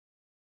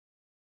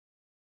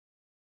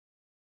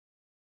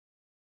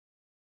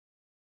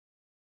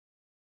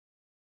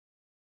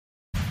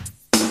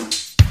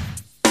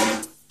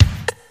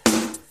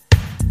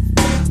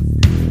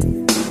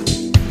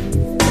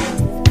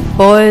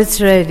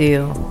Poets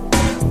Radio,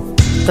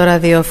 το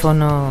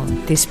ραδιόφωνο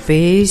της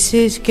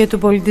ποίησης και του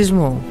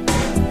πολιτισμού.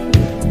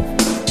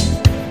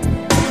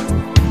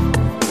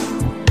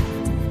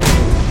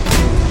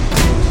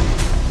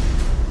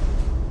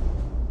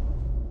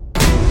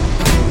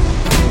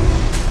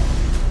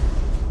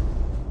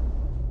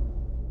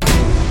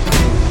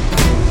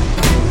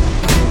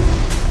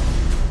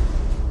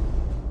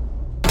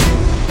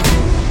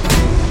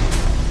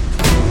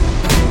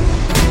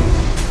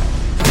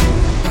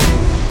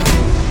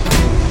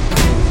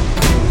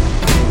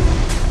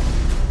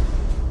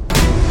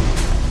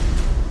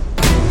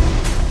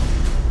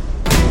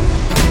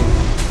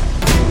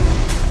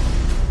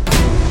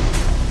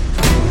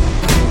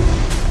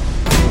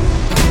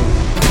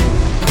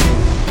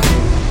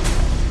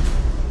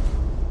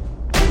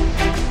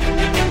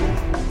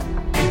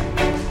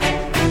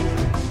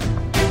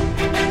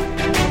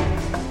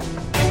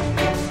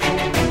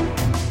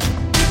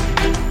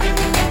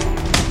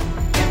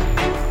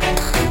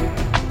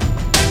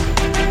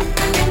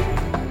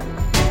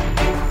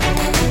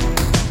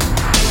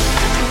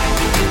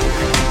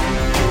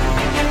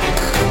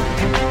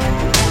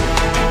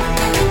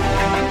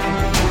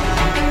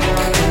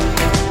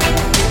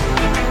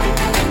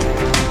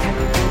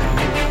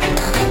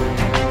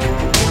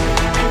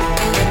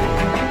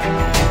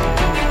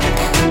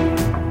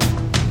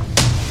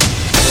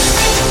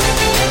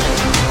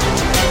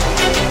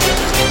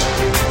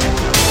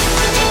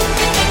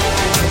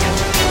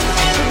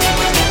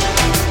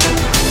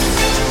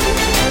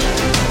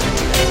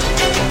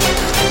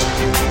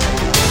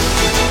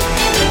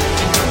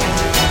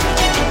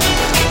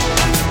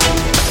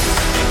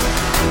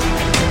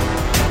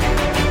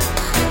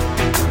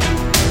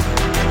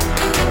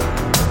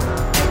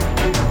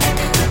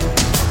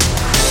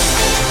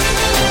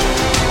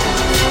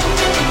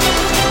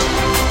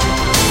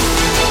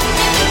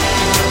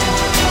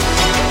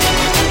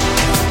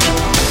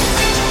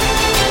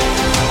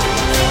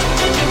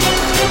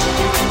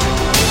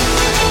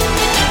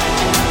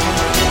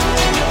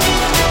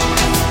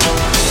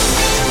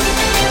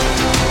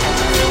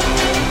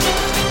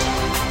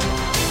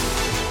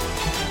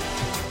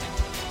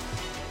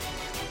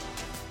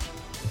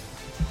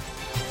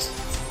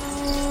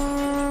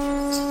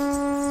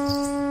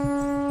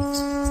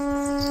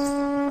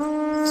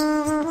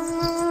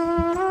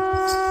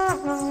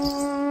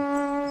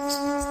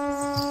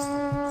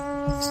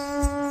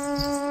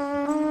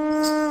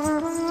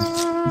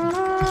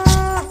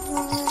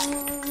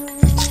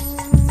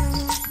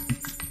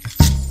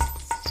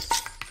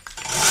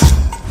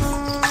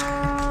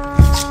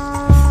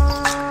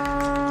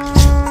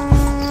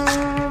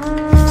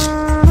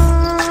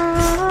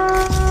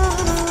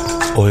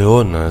 Ο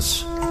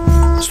αιώνας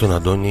στον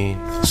Αντώνη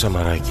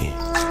Σαμαράκη.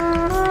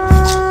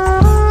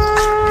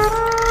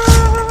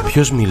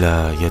 Ποιος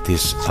μιλά για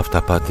τις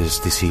αυταπάτες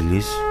της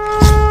ύλης?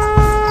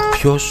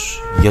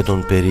 Ποιος για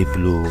τον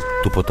περίπλου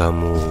του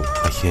ποταμού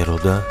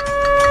αχέροντα?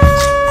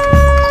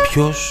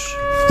 Ποιος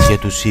για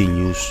τους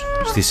ήλιους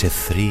στις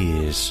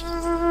ευθρίες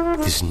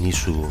της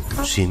νήσου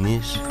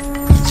Σύνης?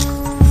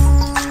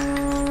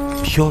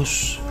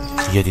 Ποιος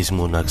για τις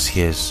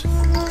μοναξιές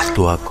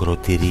του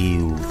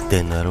ακροτηρίου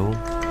Τέναρου?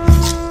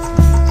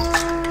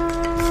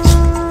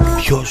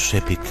 Ποιος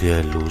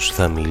επιτέλους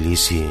θα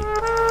μιλήσει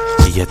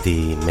για τη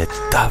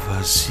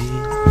μετάβαση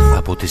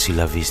από τη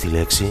συλλαβή στη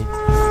λέξη?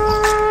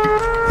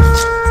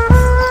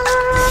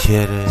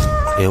 Χαίρε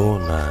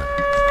αιώνα.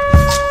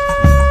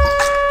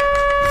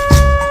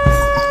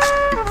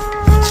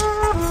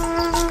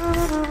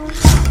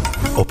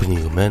 Ο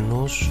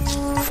πνιγμένος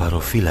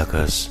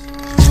φαροφύλακας.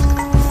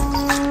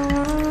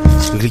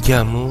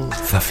 Γλυκιά μου,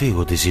 θα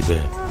φύγω, της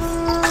είπε.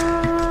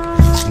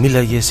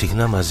 Μίλαγε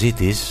συχνά μαζί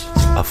της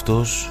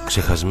αυτός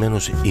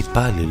ξεχασμένος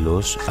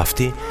υπάλληλος,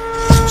 αυτή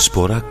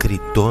σπορά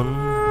κριτών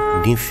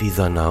νύφη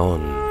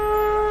Δαναών.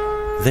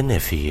 Δεν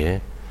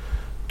έφυγε,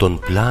 τον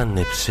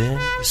πλάνεψε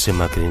σε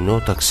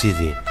μακρινό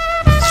ταξίδι.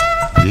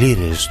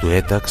 Λύρες του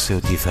έταξε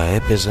ότι θα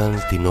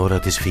έπαιζαν την ώρα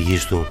της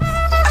φυγής του.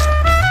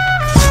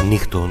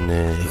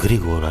 Νύχτωνε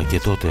γρήγορα και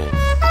τότε.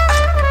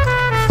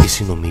 Η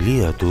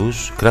συνομιλία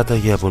τους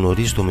κράταγε από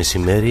νωρίς το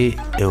μεσημέρι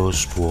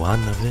έως που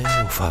άναβε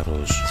ο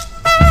φάρος.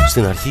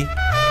 Στην αρχή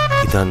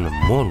ήταν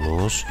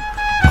μόνος,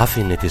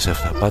 άφηνε τις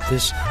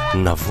αυταπάτες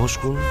να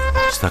βόσκουν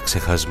στα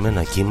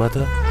ξεχασμένα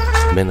κύματα,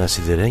 με ένα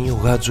σιδερένιο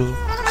γάτζο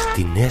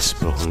την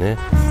έσπροχνε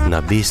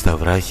να μπει στα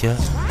βράχια,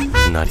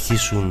 να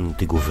αρχίσουν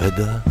την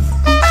κουβέντα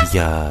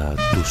για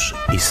τους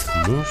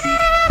ισθμούς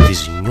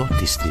της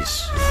νιώτης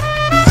της.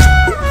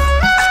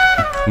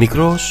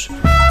 Μικρός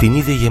την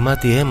είδε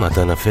γεμάτη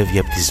αίματα να φεύγει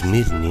από τη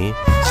Σμύρνη,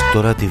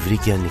 τώρα τη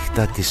βρήκε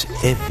ανοιχτά της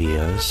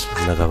Εύβοιας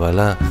να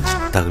καβαλά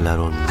τα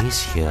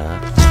γλαρονίσια,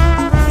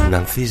 να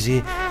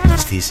ανθίζει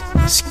στις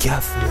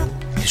σκιάθου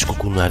τις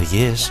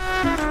κουκουναριές,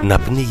 να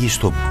πνίγει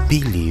στο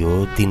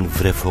πήλιο την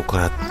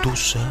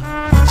βρεφοκρατούσα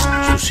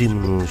στους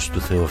ύμνους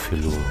του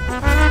Θεόφιλου.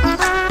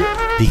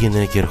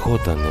 Πήγαινε και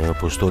ερχότανε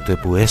όπως τότε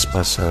που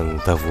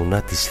έσπασαν τα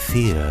βουνά της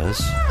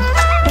Θύρας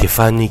και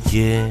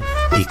φάνηκε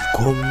η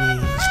κόμη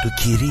του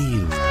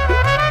Κυρίου.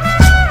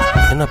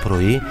 ένα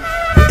πρωί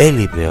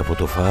έλειπε από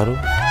το φάρο,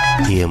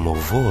 η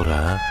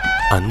αιμοβόρα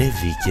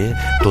ανέβηκε,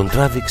 τον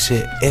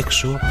τράβηξε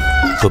έξω,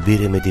 τον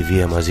πήρε με τη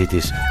βία μαζί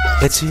της.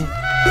 Έτσι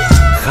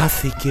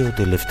χάθηκε ο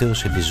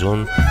τελευταίος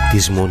επιζών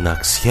της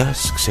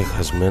μοναξιάς,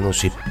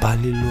 ξεχασμένος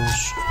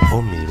υπάλληλος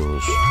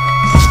Όμηρος.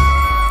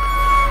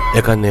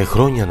 Έκανε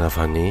χρόνια να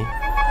φανεί,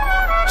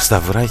 στα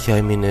βράχια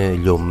έμεινε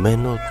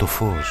λιωμένο το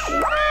φως.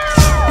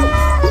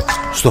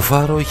 Στο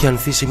φάρο είχε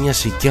ανθίσει μια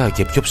σικιά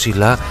και πιο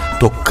ψηλά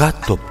το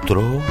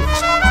κάτωπτρο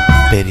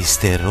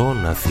περιστερό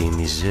να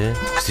θύμιζε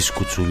στις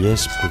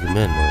κουτσουλιές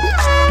πυγμένο.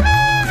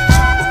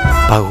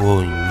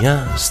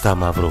 Παγωνιά στα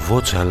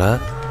μαυροβότσαλα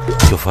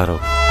και ο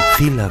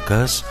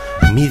φαροφύλακας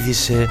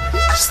μύδισε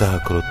στα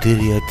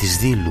ακροτήρια της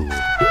Δήλου.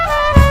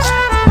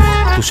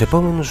 Τους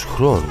επόμενους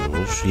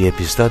χρόνους οι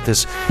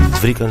επιστάτες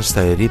βρήκαν στα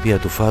ερείπια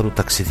του φάρου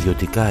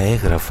ταξιδιωτικά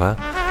έγγραφα,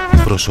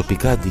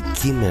 προσωπικά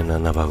αντικείμενα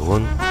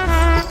ναυαγών,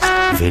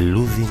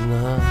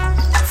 βελούδινα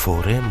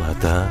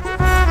φορέματα,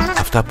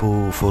 αυτά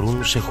που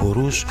φορούν σε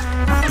χορούς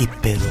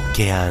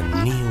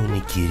υπεροκεανίων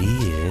οι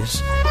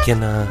κυρίες, και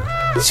ένα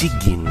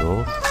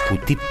τσίγκινο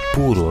κουτί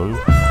πούρων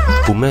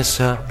που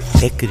μέσα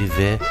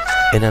έκρυβε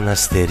έναν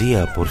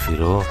αστερία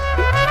πορφυρό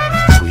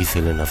που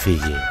ήθελε να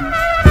φύγει.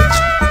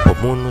 Ο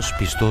μόνος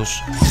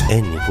πιστός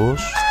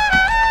ένικος,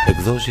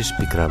 εκδόσεις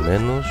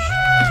Πικραμένος,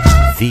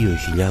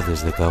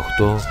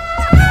 2018,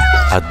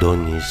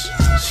 Αντώνης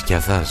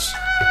Σκιαθάς.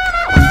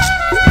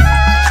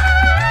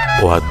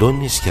 Ο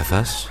Αντώνης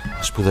Σκιαθάς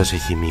σπούδασε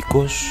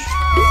χημικός,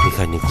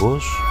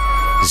 μηχανικός,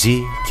 ζει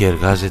και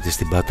εργάζεται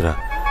στην Πάτρα.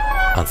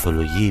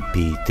 Ανθολογεί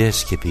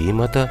ποιητές και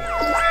ποίηματα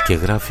και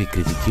γράφει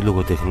κριτική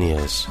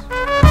λογοτεχνίας.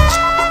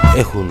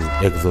 Έχουν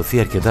εκδοθεί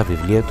αρκετά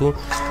βιβλία του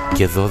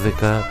και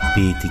 12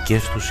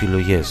 ποιητικές του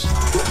συλλογές.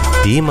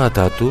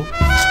 Ποίηματά του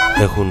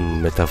έχουν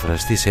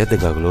μεταφραστεί σε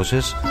 11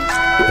 γλώσσες,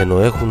 ενώ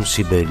έχουν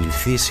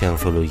συμπεριληφθεί σε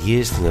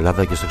ανθολογίες στην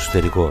Ελλάδα και στο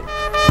εξωτερικό.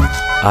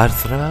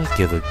 Άρθρα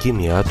και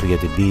δοκίμια του για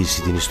την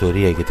ποίηση, την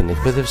ιστορία και την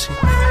εκπαίδευση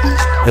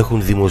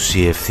έχουν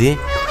δημοσιευθεί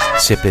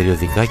σε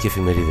περιοδικά και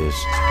εφημερίδες.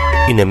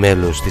 Είναι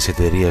μέλος της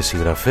εταιρείας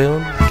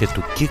συγγραφέων και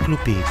του κύκλου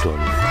ποιητών.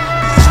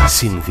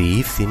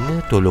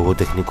 Συνδιεύθυνε το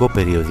λογοτεχνικό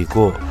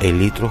περιοδικό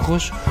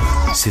Ελίτροχος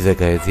στη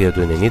δεκαετία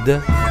του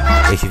 90.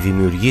 Έχει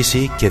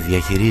δημιουργήσει και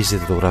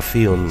διαχειρίζεται το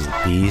γραφείο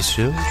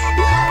ποιήσεως.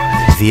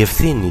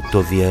 Διευθύνει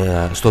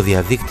στο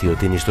διαδίκτυο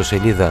την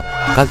ιστοσελίδα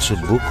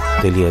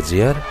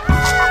culturebook.gr,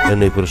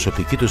 ενώ η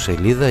προσωπική του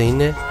σελίδα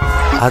είναι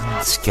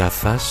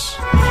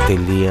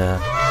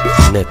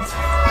adskiathas.net.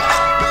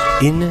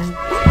 Είναι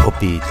ο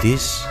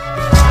ποιητής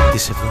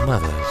της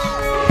εβδομάδας.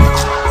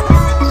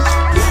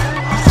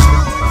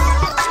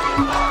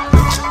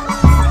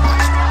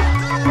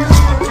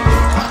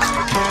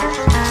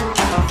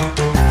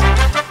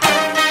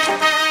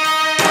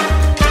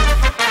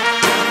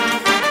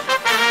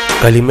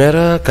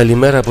 Καλημέρα,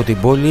 καλημέρα από την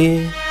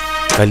πόλη,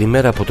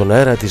 καλημέρα από τον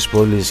αέρα της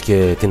πόλης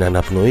και την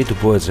αναπνοή του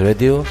Poets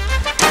Radio.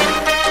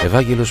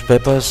 Ευάγγελος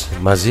Πέπας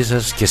μαζί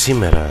σας και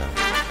σήμερα.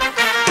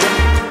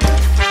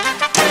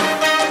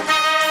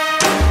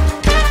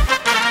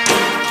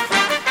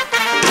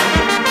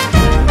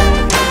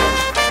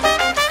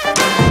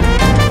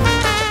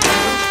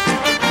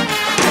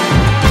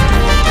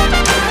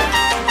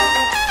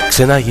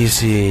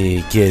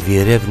 Ξενάγηση και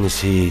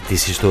διερεύνηση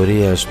της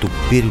ιστορίας του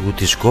πύργου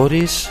της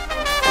Κόρης.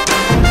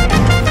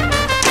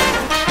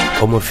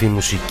 Όμορφη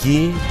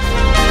μουσική.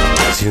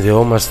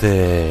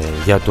 Συνδεόμαστε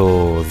για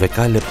το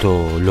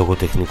 10λεπτο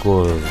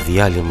λογοτεχνικό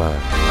διάλειμμα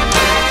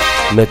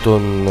με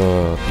τον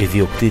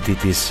ιδιοκτήτη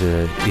της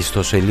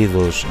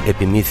ιστοσελίδος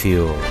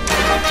Επιμήθειο,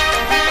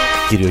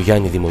 κύριο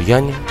Γιάννη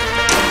Δημογιάννη,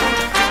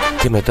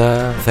 και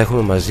μετά θα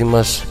έχουμε μαζί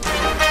μας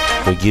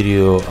τον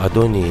κύριο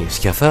Αντώνη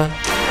Σκιαθά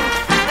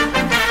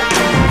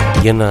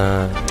για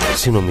να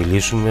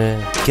συνομιλήσουμε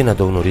και να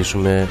το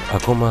γνωρίσουμε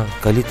ακόμα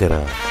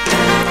καλύτερα.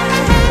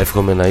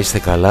 Εύχομαι να είστε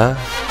καλά,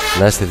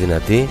 να είστε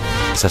δυνατοί.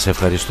 Σας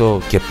ευχαριστώ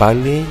και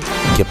πάλι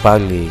και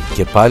πάλι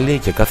και πάλι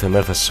και κάθε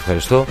μέρα θα σας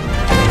ευχαριστώ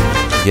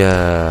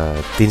για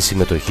την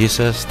συμμετοχή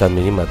σας, τα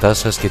μηνύματά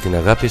σας και την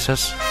αγάπη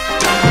σας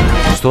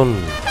στον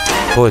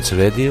Poets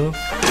Radio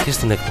και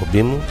στην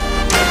εκπομπή μου,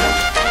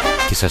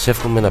 και σας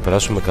εύχομαι να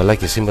περάσουμε καλά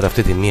και σήμερα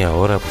αυτή τη μία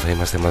ώρα που θα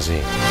είμαστε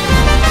μαζί.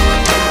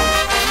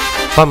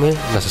 Πάμε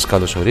να σας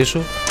καλωσορίσω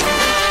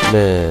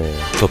με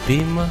το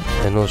ποίημα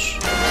ενός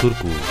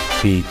Τούρκου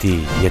ποιητή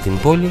για την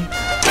πόλη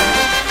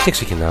και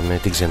ξεκινάμε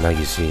την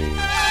ξενάγηση.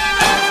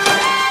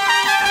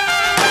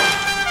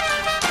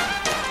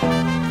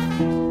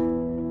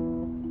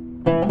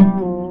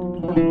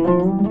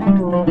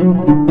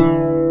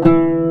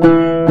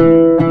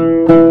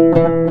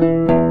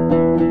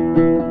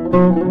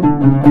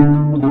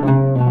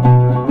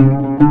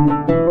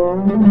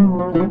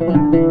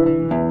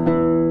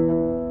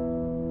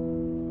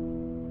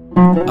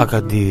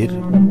 Ακαντήρ,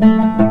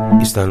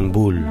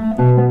 Ιστανμπούλ.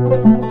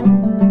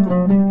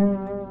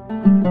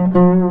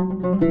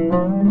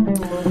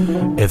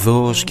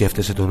 Εδώ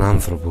σκέφτεσαι τον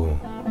άνθρωπο.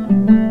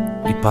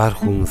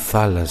 Υπάρχουν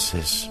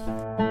θάλασσες,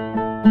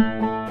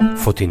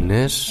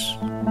 φωτεινές,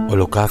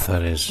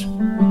 ολοκάθαρες,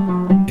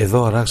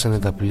 εδώ αράξανε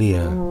τα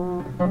πλοία.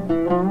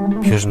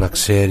 Ποιος να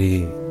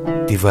ξέρει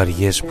τι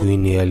βαριές που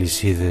είναι οι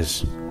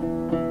αλυσίδες.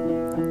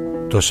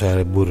 Το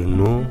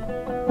Σαρεμπουρνού,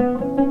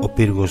 ο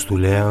πύργος του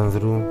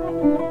Λέανδρου,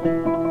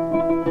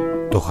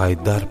 το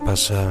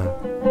Χαϊντάρπασα.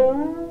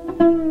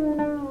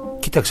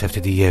 Κοίταξε αυτή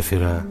τη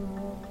γέφυρα.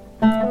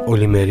 Ο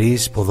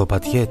Λιμερής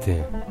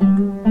ποδοπατιέται.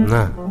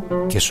 Να,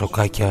 και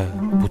σοκάκια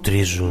που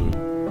τρίζουν.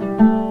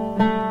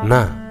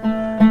 Να,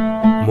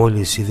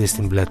 μόλις είδε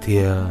στην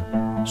πλατεία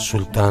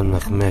Σουλτάν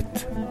Αχμέτ.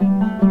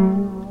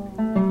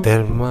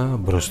 Τέρμα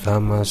μπροστά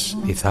μας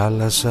η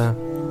θάλασσα,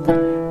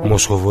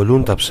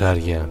 μοσχοβολούν τα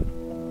ψάρια.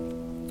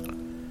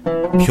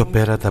 Πιο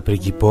πέρα τα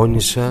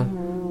πριγκιπώνησα,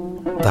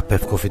 τα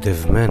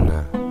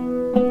πευκοφυτευμένα.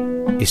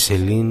 Η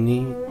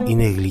σελήνη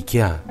είναι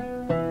γλυκιά.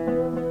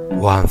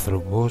 Ο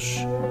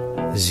άνθρωπος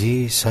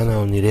ζει σαν να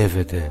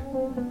ονειρεύεται.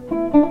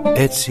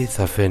 Έτσι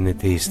θα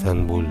φαίνεται η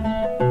Ιστανμπούλ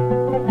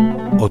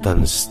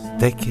όταν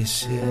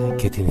στέκεσαι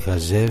και την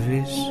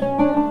χαζεύεις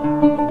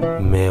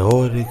με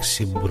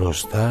όρεξη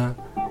μπροστά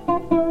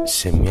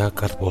σε μια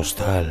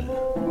καρποστάλ.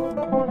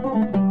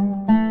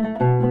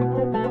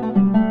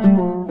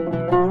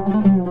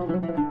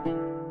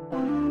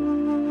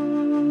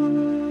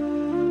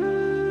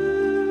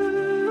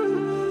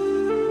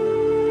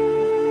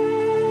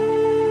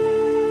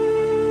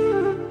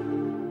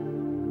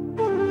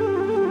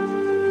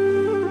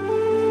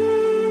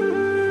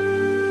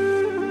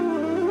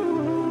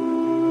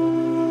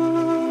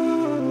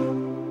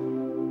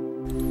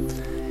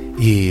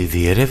 Η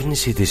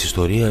διερεύνηση της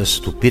ιστορίας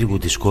του πύργου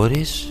της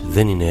Κόρης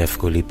δεν είναι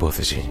εύκολη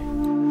υπόθεση.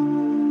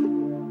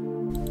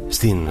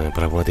 Στην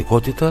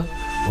πραγματικότητα,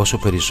 όσο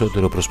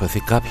περισσότερο προσπαθεί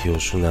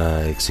κάποιος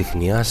να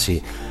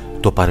εξιχνιάσει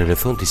το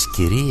παρελθόν της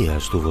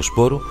κυρίας του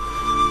Βοσπόρου,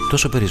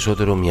 τόσο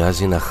περισσότερο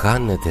μοιάζει να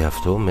χάνεται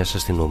αυτό μέσα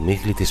στην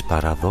ομίχλη της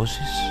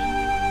παραδόσης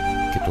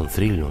και των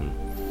θρύλων.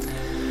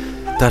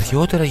 Τα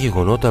αρχαιότερα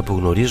γεγονότα που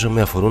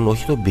γνωρίζουμε αφορούν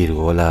όχι τον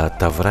πύργο, αλλά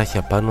τα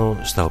βράχια πάνω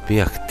στα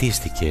οποία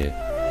χτίστηκε.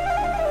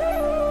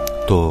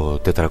 Το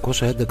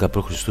 411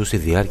 π.Χ. στη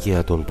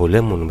διάρκεια των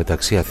πολέμων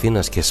μεταξύ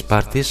Αθήνας και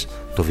Σπάρτης,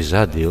 το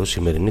Βυζάντιο,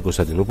 σημερινή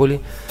Κωνσταντινούπολη,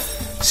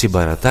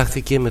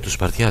 συμπαρατάχθηκε με τους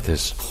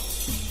Σπαρτιάτες.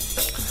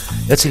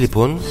 Έτσι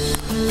λοιπόν,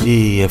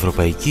 η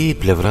ευρωπαϊκή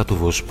πλευρά του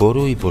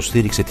Βοσπόρου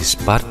υποστήριξε τη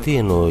Σπάρτη,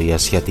 ενώ η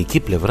ασιατική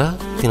πλευρά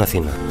την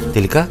Αθήνα.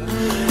 Τελικά,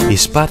 η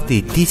Σπάρτη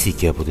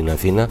ιτήθηκε από την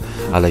Αθήνα,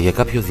 αλλά για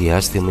κάποιο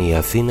διάστημα η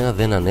Αθήνα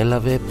δεν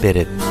ανέλαβε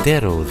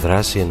περαιτέρω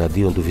δράση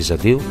εναντίον του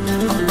Βυζαντίου,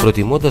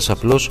 προτιμώντας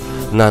απλώς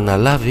να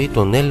αναλάβει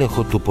τον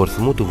έλεγχο του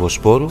πορθμού του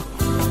Βοσπόρου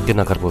και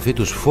να καρποθεί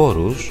τους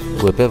φόρους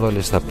που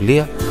επέβαλε στα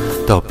πλοία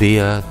τα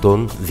οποία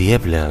τον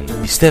διέπλεαν.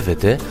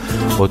 Πιστεύετε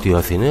ότι ο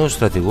Αθηναίος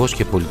στρατηγός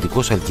και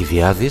πολιτικός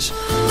Αλκιβιάδης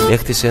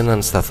έχτισε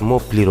έναν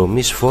σταθμό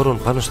πληρωμής φόρων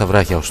πάνω στα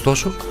βράχια.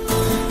 Ωστόσο,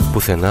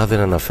 πουθενά δεν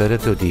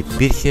αναφέρεται ότι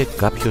υπήρχε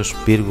κάποιος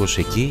πύργος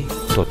εκεί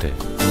τότε.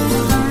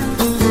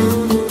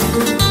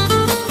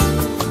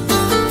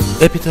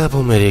 Έπειτα από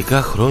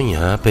μερικά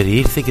χρόνια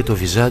περιήρθε και το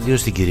Βυζάντιο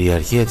στην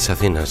κυριαρχία της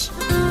Αθήνας.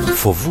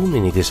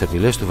 Φοβούμενη τις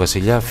απειλές του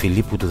βασιλιά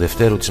Φιλίππου του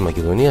Δευτέρου της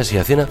Μακεδονίας, η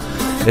Αθήνα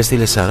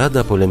έστειλε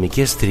 40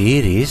 πολεμικές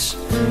τριήρεις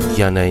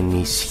για να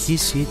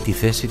ενισχύσει τη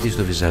θέση της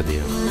στο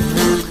Βυζάντιο.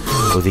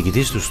 Ο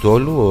διοικητής του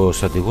στόλου, ο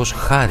στρατηγός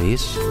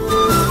Χάρης,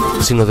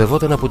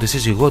 συνοδευόταν από τη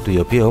σύζυγό του, η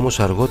οποία όμως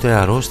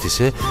αργότερα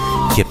αρρώστησε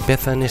και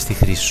πέθανε στη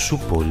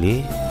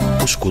Χρυσούπολη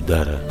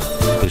Ουσκουντάρα.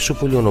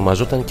 Χρυσούπολη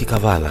ονομαζόταν και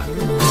Καβάλα.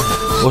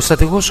 Ο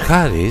στρατηγός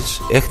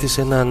Χάρης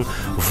έχτισε έναν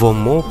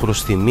βωμό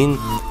προς τιμήν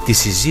της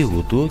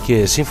συζύγου του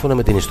και σύμφωνα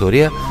με την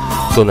ιστορία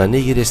τον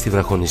ανήγειρε στη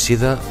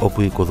Βραχονησίδα,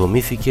 όπου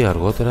οικοδομήθηκε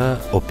αργότερα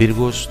ο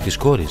πύργος της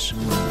Κόρης.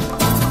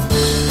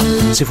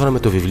 Σύμφωνα με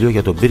το βιβλίο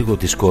για τον πύργο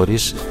της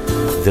Κόρης,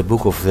 The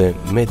Book of the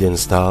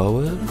Maiden's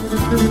Tower,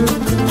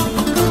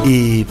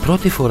 η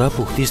πρώτη φορά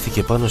που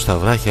χτίστηκε πάνω στα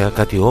βράχια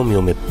κάτι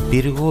όμοιο με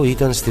πύργο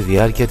ήταν στη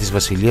διάρκεια της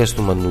βασιλείας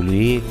του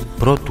Μανουλή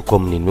πρώτου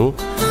Κομνηνού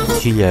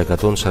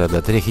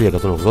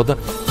 1143-1180,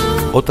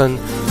 όταν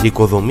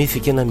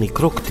οικοδομήθηκε ένα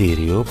μικρό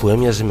κτίριο που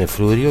έμοιαζε με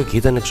φρούριο και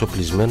ήταν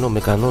εξοπλισμένο με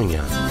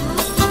κανόνια.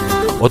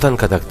 Όταν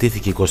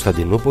κατακτήθηκε η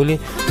Κωνσταντινούπολη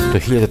το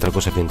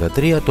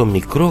 1453, το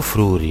μικρό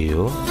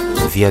φρούριο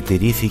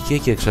διατηρήθηκε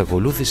και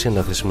εξακολούθησε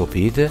να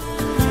χρησιμοποιείται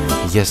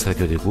για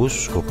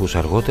στρατιωτικούς σκοπούς.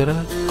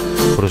 Αργότερα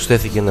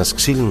προσθέθηκε ένας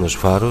ξύλινος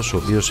φάρος,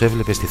 ο οποίος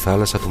έβλεπε στη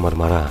θάλασσα του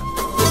Μαρμαρά.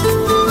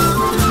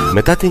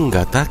 Μετά την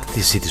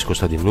κατάκτηση της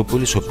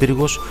Κωνσταντινούπολης, ο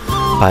πύργος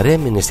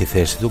παρέμεινε στη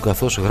θέση του,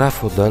 καθώς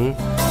γράφονταν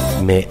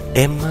με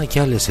αίμα και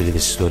άλλες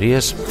σελίδες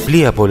ιστορίας,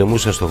 πλοία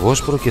πολεμούσαν στο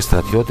Βόσπορο και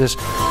στρατιώτες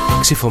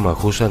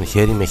ξυφομαχούσαν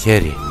χέρι με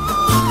χέρι.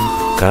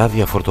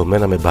 Καράβια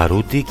φορτωμένα με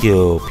μπαρούτι και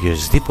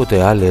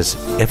οποιοσδήποτε άλλες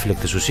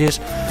έφλεκτες ουσίες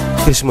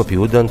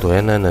χρησιμοποιούνταν το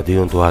ένα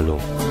εναντίον του άλλου.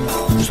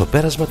 Στο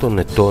πέρασμα των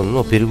ετών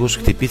ο πύργος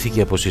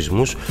χτυπήθηκε από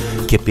σεισμούς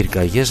και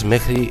πυρκαγιές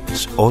μέχρι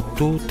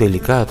ότου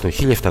τελικά το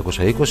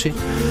 1720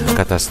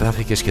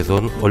 καταστράφηκε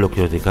σχεδόν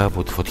ολοκληρωτικά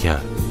από τη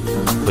φωτιά.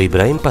 Ο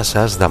Ιμπραήμ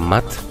Πασάς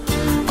Δαμάτ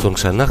τον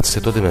ξανάχτισε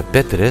τότε με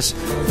πέτρες,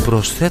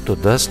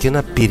 προσθέτοντας και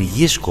ένα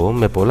πυργίσκο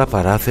με πολλά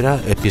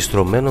παράθυρα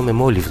επιστρωμένο με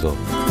μόλιβδο.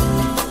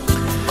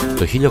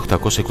 Το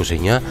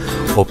 1829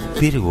 ο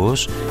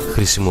πύργος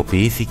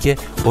χρησιμοποιήθηκε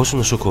ως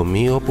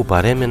νοσοκομείο που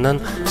παρέμεναν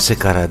σε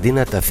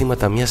καραντίνα τα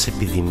θύματα μιας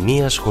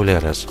επιδημίας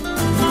χολέρας.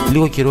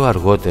 Λίγο καιρό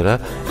αργότερα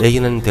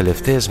έγιναν οι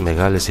τελευταίες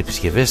μεγάλες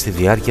επισκευές στη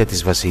διάρκεια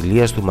της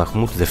βασιλείας του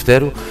Μαχμούτ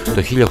Δευτέρου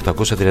το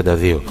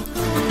 1832.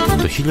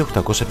 Το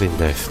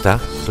 1857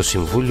 το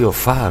Συμβούλιο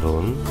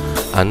Φάρων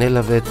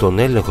ανέλαβε τον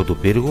έλεγχο του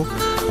πύργου,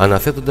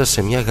 αναθέτοντας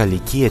σε μια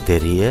γαλλική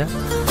εταιρεία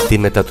τη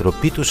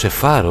μετατροπή του σε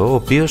φάρο, ο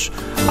οποίος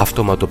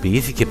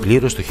αυτοματοποιήθηκε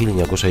πλήρως το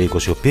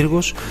 1920. Ο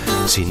πύργος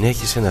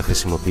συνέχισε να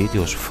χρησιμοποιείται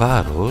ως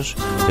φάρος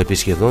επί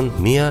σχεδόν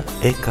μία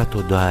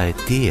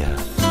εκατονταετία.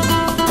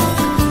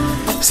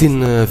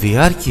 Στην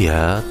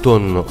διάρκεια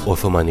των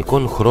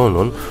Οθωμανικών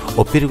χρόνων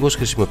ο πύργος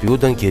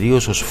χρησιμοποιούνταν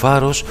κυρίως ως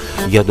φάρος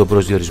για τον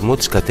προσδιορισμό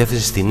της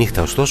κατεύθυνσης τη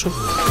νύχτα, ωστόσο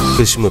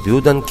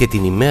χρησιμοποιούνταν και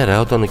την ημέρα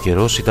όταν ο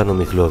καιρός ήταν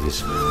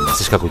ομιχλώδης.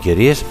 Στις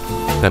κακοκαιρίες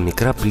τα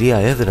μικρά πλοία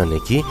έδραν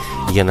εκεί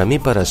για να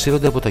μην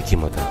παρασύρονται από τα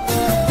κύματα.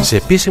 Σε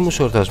επίσημους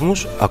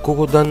εορτασμούς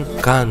ακούγονταν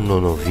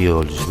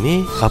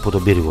κανονοβιολισμοί από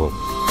τον πύργο.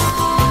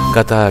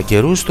 Κατά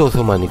καιρούς το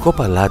Οθωμανικό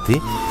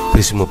παλάτι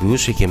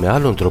χρησιμοποιούσε και με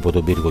άλλον τρόπο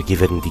τον πύργο.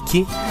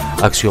 Κυβερνητικοί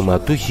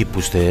αξιωματούχοι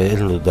που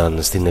στέλνονταν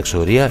στην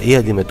εξορία ή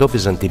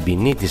αντιμετώπιζαν την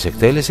ποινή της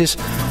εκτέλεσης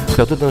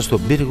κρατούνταν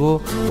στον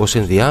πύργο ως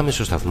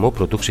ενδιάμεσο σταθμό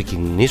προτού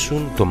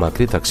ξεκινήσουν το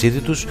μακρύ ταξίδι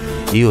τους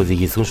ή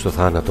οδηγηθούν στο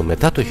θάνατο.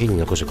 Μετά το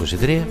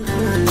 1923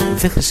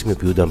 δεν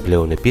χρησιμοποιούνταν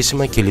πλέον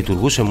επίσημα και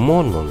λειτουργούσε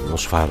μόνον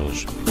ως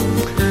φάρος.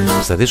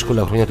 Στα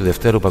δύσκολα χρόνια του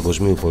Δευτέρου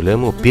Παγκοσμίου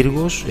Πολέμου ο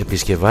πύργος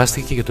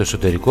επισκευάστηκε και το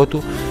εσωτερικό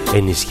του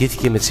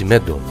ενισχύθηκε με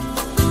τσιμέντο.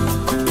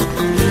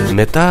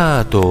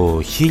 Μετά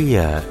το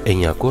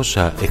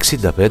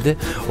 1965,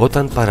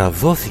 όταν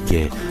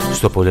παραδόθηκε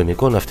στο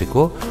πολεμικό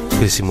ναυτικό,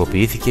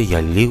 χρησιμοποιήθηκε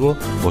για λίγο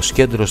ως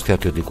κέντρο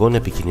στρατιωτικών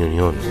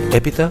επικοινωνιών.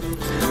 Έπειτα,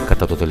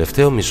 κατά το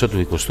τελευταίο μισό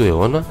του 20ου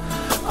αιώνα,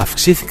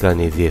 αυξήθηκαν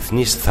οι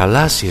διεθνείς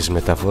θαλάσσιες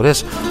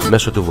μεταφορές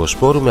μέσω του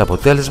Βοσπόρου με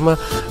αποτέλεσμα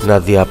να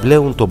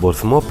διαπλέουν τον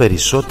Πορθμό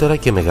περισσότερα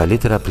και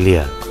μεγαλύτερα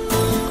πλοία.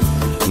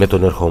 Με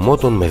τον ερχομό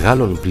των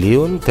μεγάλων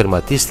πλοίων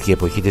τερματίστηκε η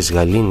εποχή της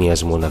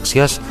γαλήνιας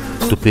μοναξιάς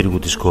του πύργου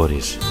της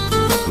Κόρης.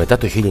 Μετά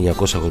το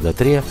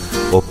 1983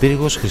 ο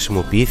πύργος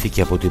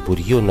χρησιμοποιήθηκε από το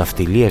Υπουργείο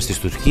Ναυτιλίας της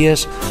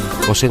Τουρκίας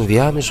ως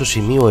ενδιάμεσο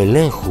σημείο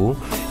ελέγχου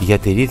για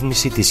τη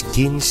ρύθμιση της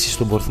κίνησης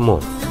στον Πορθμό.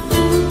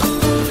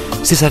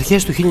 Στις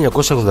αρχές του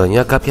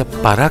 1989 κάποια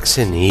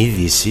παράξενη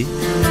είδηση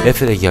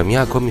έφερε για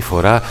μια ακόμη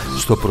φορά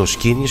στο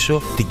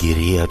προσκήνησο την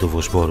κυρία του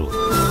Βοσπόρου.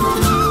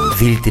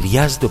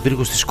 «Δηλητηριάζεται ο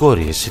πύργος της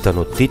Κόρης» ήταν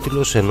ο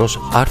τίτλος ενός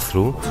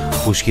άρθρου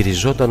που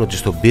ισχυριζόταν ότι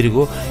στον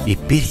πύργο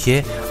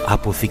υπήρχε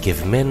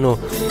αποθηκευμένο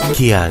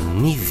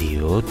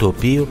κιανίδιο, το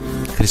οποίο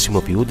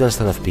χρησιμοποιούνταν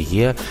στα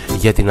ναυπηγεία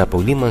για την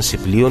απολύμανση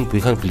πλοίων που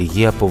είχαν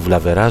πληγεί από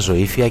βλαβερά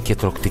ζωήφια και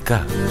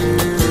τροκτικά.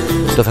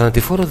 Το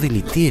θανατηφόρο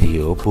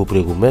δηλητήριο που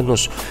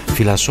προηγουμένως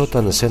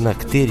φυλασσόταν σε ένα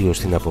κτίριο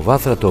στην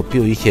Αποβάθρα, το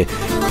οποίο είχε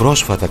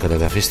πρόσφατα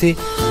καταδαφιστεί,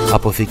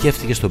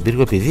 αποθηκεύτηκε στον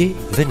πύργο επειδή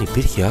δεν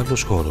υπήρχε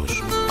άλλος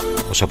χώρος.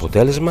 Ως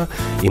αποτέλεσμα,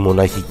 η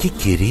μοναχική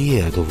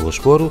κυρία του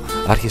Βοσπόρου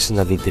άρχισε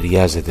να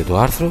δηλητηριάζεται. Το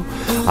άρθρο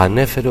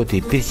ανέφερε ότι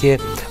υπήρχε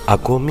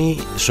ακόμη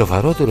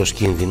σοβαρότερος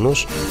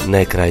κίνδυνος να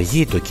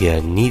εκραγεί το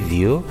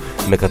κιανίδιο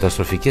με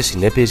καταστροφικές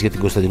συνέπειες για την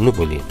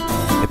Κωνσταντινούπολη.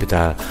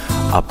 Έπειτα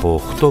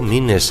από 8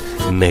 μήνες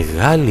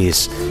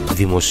μεγάλης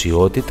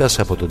δημοσιότητας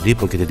από τον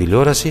τύπο και την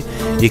τηλεόραση,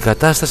 η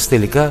κατάσταση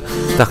τελικά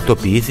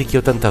τακτοποιήθηκε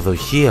όταν τα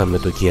δοχεία με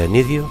το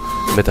κιανίδιο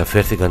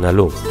μεταφέρθηκαν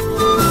αλλού.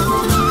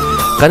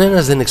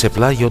 Κανένας δεν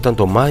εξεπλάγει όταν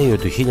το Μάιο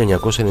του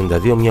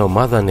 1992 μια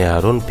ομάδα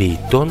νεαρών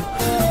ποιητών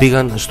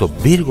πήγαν στον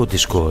πύργο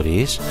της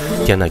Κόρης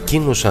και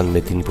ανακοίνωσαν με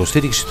την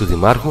υποστήριξη του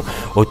Δημάρχου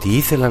ότι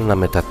ήθελαν να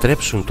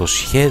μετατρέψουν το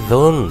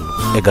σχεδόν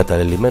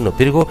εγκαταλελειμμένο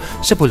πύργο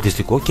σε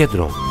πολιτιστικό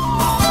κέντρο.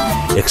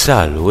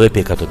 Εξάλλου, επί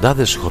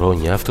εκατοντάδες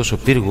χρόνια αυτός ο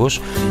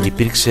πύργος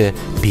υπήρξε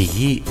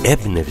πηγή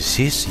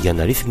έμπνευσης για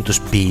αναρρύθμιτους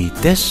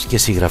ποιητές και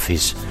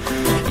συγγραφείς.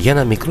 Για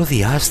ένα μικρό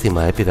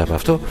διάστημα έπειτα από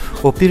αυτό,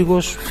 ο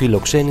πύργος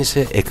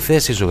φιλοξένησε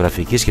εκθέσεις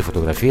ζωγραφικής και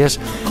φωτογραφίας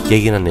και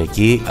έγιναν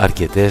εκεί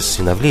αρκετές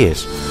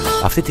συναυλίες.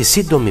 Αυτή τη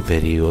σύντομη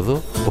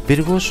περίοδο ο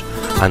πύργος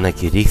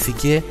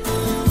ανακηρύχθηκε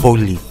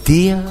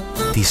πολιτεία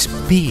της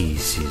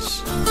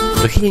ποίησης.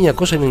 Το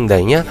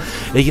 1999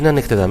 έγιναν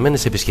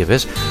εκτεταμένες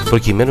επισκευές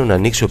προκειμένου να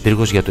ανοίξει ο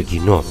πύργος για το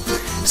κοινό.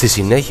 Στη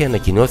συνέχεια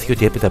ανακοινώθηκε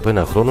ότι έπειτα από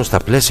ένα χρόνο, στα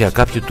πλαίσια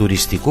κάποιου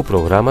τουριστικού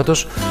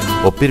προγράμματος,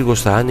 ο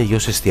πύργος θα άνοιγε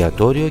ως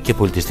εστιατόριο και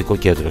πολιτιστικό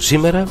κέντρο.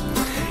 Σήμερα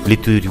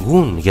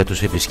λειτουργούν για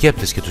τους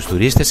επισκέπτες και τους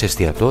τουρίστες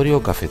εστιατόριο,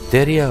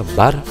 καφετέρια,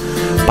 μπαρ,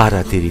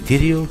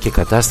 παρατηρητήριο και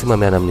κατάστημα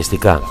με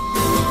αναμνηστικά.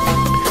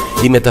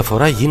 Η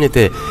μεταφορά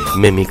γίνεται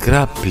με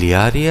μικρά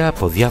πλοιάρια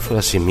από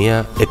διάφορα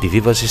σημεία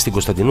επιβίβασης στην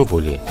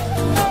Κωνσταντινούπολη.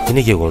 Είναι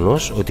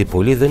γεγονός ότι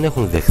πολλοί δεν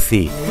έχουν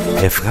δεχθεί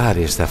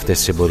ευχάριστα αυτές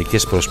τις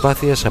εμπορικές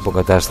προσπάθειες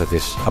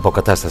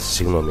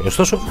αποκατάστασης.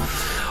 Ωστόσο,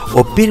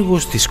 ο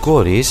πύργος της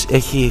Κόρης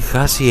έχει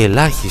χάσει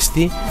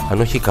ελάχιστη,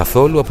 αν όχι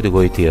καθόλου, από την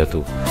γοητεία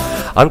του.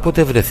 Αν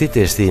ποτέ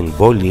βρεθείτε στην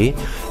πόλη,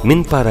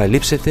 μην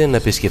παραλείψετε να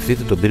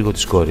επισκεφτείτε τον πύργο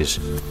της Κόρης.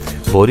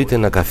 Μπορείτε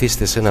να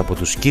καθίσετε σε ένα από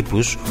τους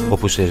κήπους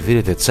όπου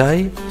σερβίρεται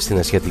τσάι στην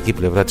ασιατική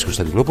πλευρά της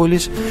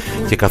Κωνσταντινούπολης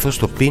και καθώς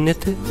το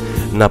πίνετε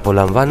να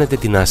απολαμβάνετε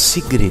την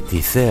ασύγκριτη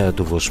θέα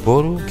του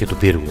Βοσπόρου και του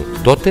πύργου.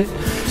 Τότε,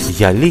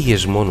 για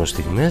λίγες μόνο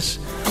στιγμές,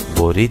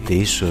 μπορείτε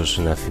ίσως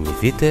να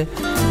θυμηθείτε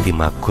τη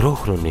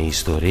μακρόχρονη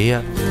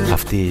ιστορία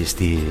αυτής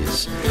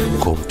της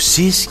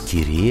κομψής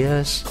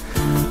κυρίας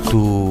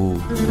του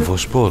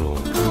Βοσπόρου.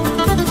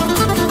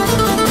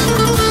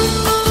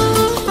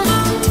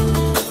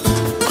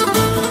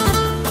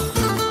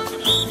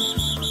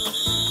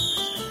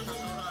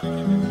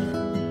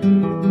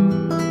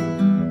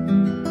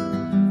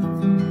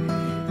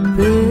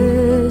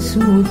 Πες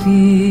μου τι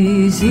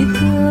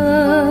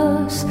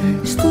ζητάς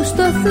στους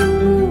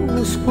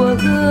σταθμούς που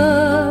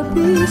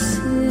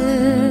αγάπησες,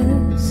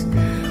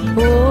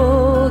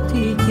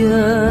 ό,τι κι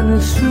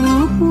αν σου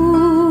πω,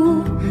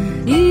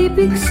 οι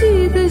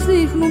πηξίδες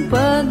δείχνουν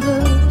πάντα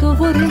το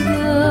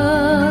βορειά.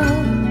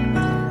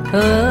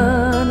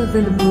 Αν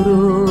δεν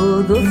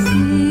προδοθείς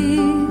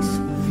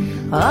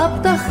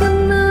απ' τα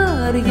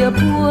χνάρια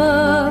που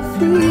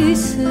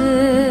αφήσες,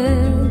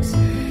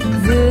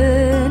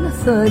 δεν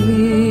θα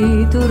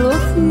λυτρωθείς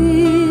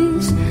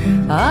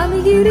αν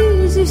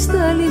γυρίζεις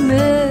στα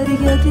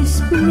λιμέρια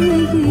της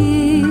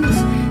πληγής.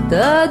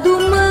 Τα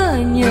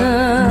ντουμάνια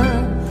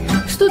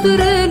στο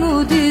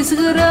τρένου τις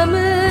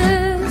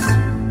γραμμές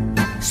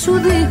σου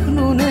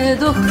δείχνουνε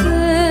το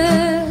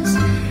χθες.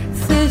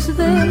 Θες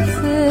δεν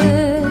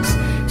θες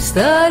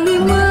στα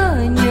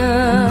λιμάνια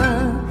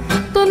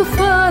των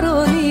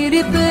φάρων οι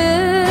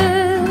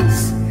ρηπές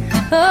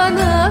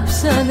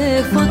ανάψανε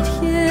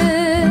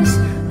φωτιές.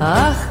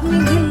 Αχ,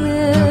 μην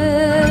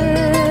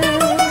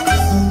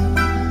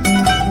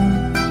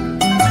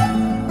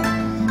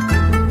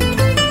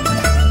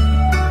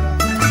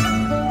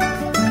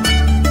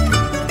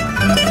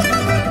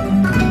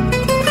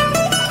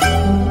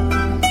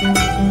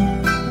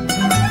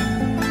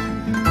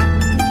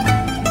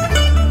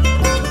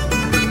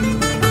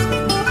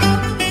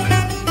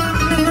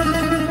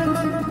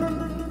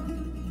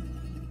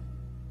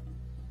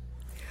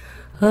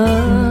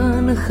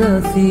αν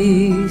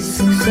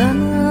χαθείς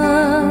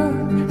ξανά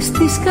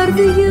στις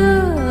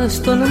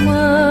καρδιάς των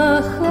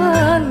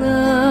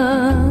μάχαλα,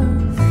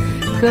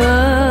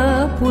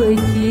 κάπου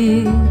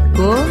εκεί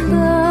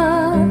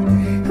κοντά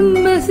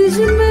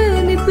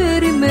μεθυσμένη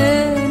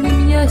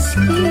περιμένει μια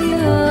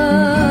σκιά.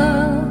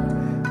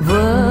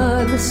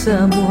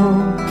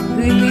 Βάλσαμο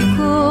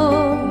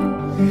γλυκό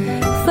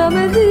θα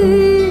με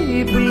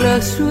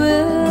δίπλα σου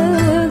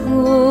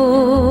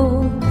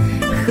εγώ,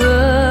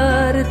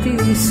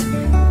 χάρτης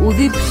που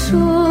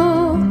διψώ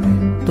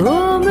το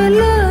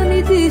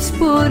μελάνι της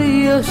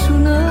πορείας σου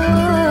να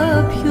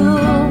πιω.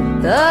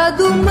 Τα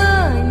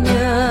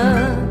ντουμάνια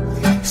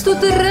στο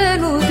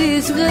τρένο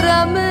τις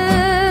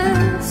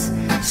γραμμές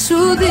σου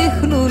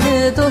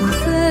δείχνουνε το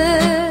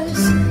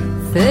χθες.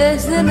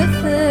 Θες δεν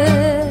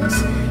θες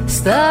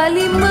στα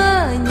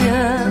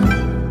λιμάνια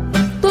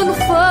των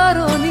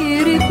φάρων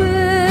οι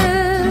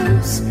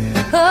ρηπές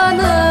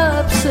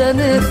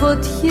ανάψανε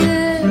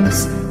φωτιές.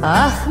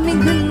 Αχ, μην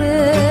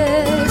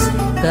κλαις.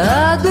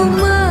 Τα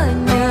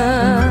ντουμάνια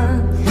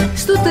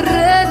στο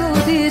τρένο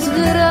τις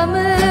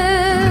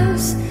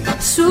γραμμές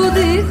σου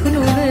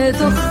δείχνουνε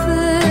το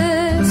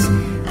χθες.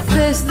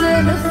 Θες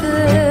δεν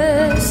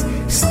θες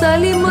στα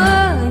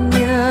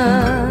λιμάνια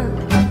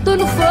των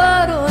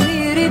φάρων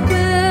οι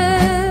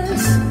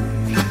ρηπές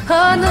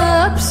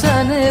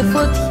ανάψανε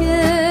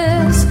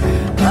φωτιές.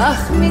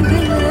 Αχ, μην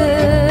κλαις.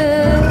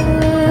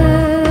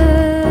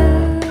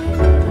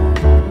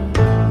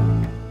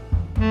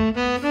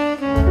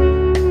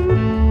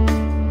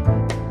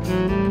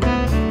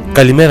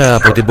 Καλημέρα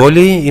από την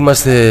πόλη.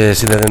 Είμαστε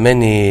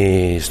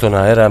συνδεδεμένοι στον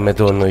αέρα με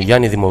τον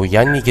Γιάννη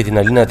Δημογιάννη και την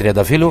Αλίνα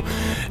Τριανταφύλου.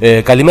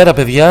 Καλημέρα,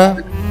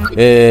 παιδιά.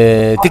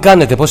 Τι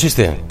κάνετε, πώς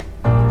είστε?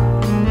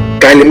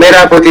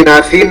 Καλημέρα από την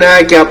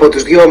Αθήνα και από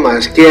τους δυο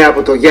μας, και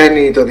από τον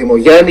Γιάννη τον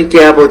Δημογιάννη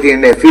και από την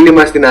φίλη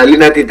μας την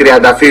Αλίνα την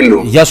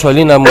Τριανταφύλου. Γεια σου,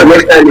 Αλίνα μου.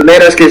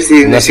 Καλημέρα και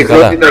στην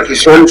συχνότητα και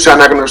σε όλους τους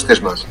αναγνωστές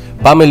μας.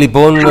 Πάμε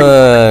λοιπόν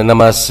να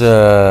μας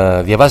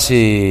διαβάσει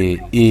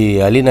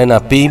η Αλίνα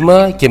ένα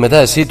ποίημα και μετά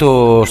εσύ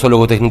στο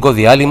λογοτεχνικό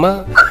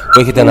διάλειμμα που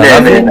έχετε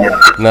αναλάβει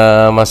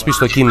να μας πεις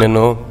το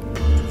κείμενο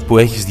που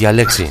έχεις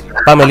διαλέξει.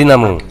 Πάμε, Αλίνα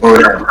μου.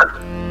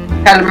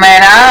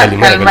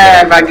 Καλημέρα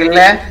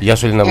Ευάγγελε. Γεια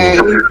σου, Αλίνα μου.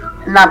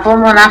 Να πω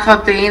μονάχα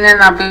ότι είναι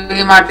ένα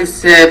ποίημα της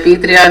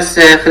ποιήτριας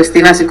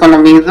Χριστίνας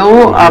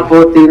Οικονομίδου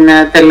από την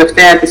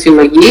τελευταία της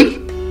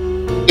συλλογή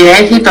και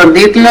έχει τον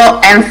τίτλο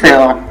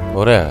 «Ένθεο».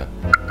 Ωραία.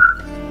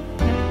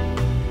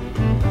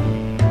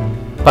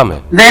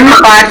 Πάμε. Δεν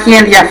υπάρχει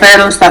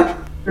ενδιαφέρον στα...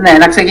 Ναι,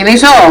 να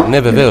ξεκινήσω? Ναι,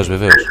 βεβαίως.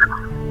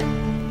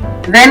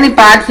 Δεν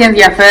υπάρχει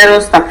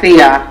ενδιαφέρον στα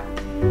θεία,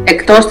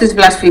 εκτός της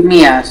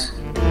βλασφημίας,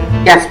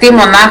 και αυτή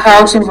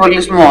μονάχα ως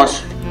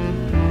συμβολισμός.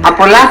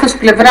 Από λάθος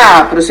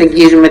πλευρά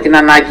προσεγγίζουμε την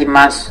ανάγκη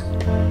μας.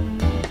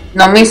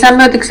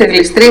 Νομίσαμε ότι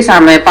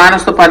ξεγλιστρήσαμε πάνω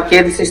στο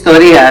παρκέ της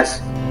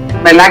ιστορίας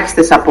με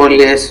ελάχιστες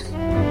απώλειες.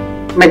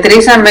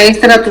 Μετρήσαμε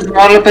ύστερα τους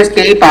μόλοπες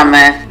και είπαμε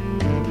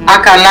 «Α,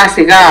 καλά,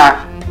 σιγά,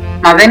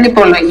 μα δεν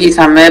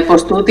υπολογίσαμε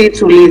πως τούτη η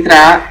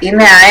τσουλήθρα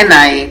είναι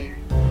αέναη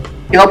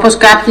και όπως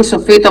κάποιοι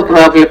σοφοί το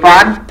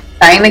πρόβλεπαν,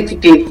 θα είναι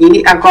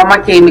κυκλική ακόμα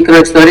και η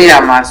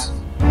μικροϊστορία μας».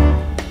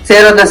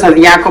 Ξέροντας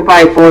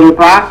αδιάκοπα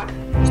υπόλοιπα,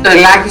 στο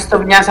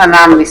ελάχιστο μιας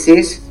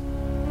ανάμνησης,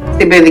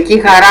 στην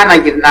παιδική χαρά να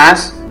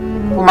γυρνάς,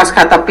 που μας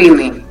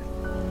καταπίνει.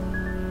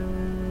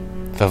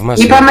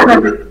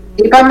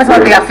 Είπαμε θα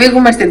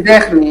διαφύγουμε στην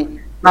τέχνη,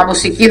 μα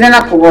μουσική δεν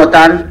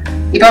ακουγόταν.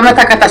 Είπαμε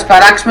θα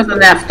κατασπαράξουμε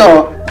τον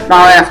εαυτό, μα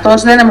ο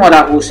εαυτός δεν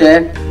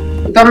αιμορραγούσε.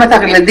 Είπαμε θα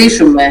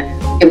γλεντήσουμε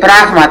και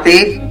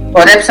πράγματι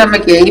χορέψαμε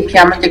και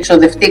ήπιαμε και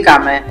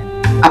ξοδευτήκαμε.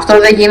 Αυτό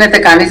δεν γίνεται,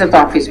 κανείς να το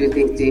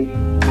αμφισβητήσει.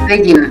 Δεν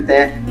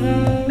γίνεται.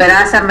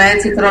 Περάσαμε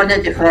έτσι χρόνια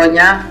και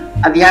χρόνια,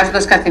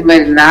 αδειάζοντας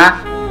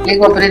καθημερινά,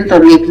 λίγο πριν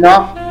τον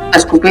ύπνο, τα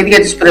σκουπίδια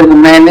της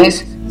προηγουμένης,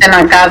 σε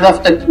έναν κάδο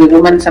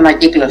αυτοεκπληρούμενης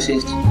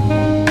ανακύκλωσης.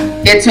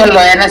 Και έτσι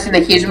ολοένα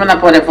συνεχίζουμε να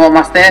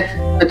πορευόμαστε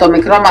με το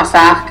μικρό μας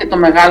αχ και το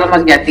μεγάλο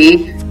μας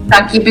γιατί,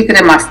 σαν κήποι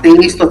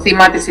κρεμαστοί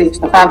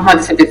στο θαύμα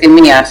της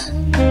επιθυμίας.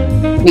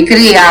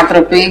 Μικροί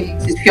άνθρωποι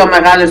στις πιο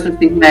μεγάλες τους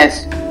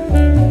στιγμές.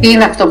 Τι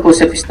είναι αυτό που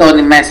σε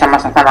πιστώνει μέσα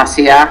μας,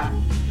 Αθανασία?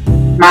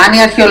 Μα αν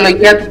η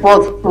αρχαιολογία του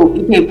πόθου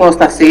είχε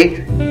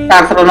υπόσταση, θα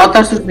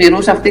αρθρωνόταν στους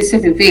μυρούς αυτής της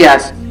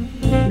εφηβείας.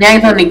 Μια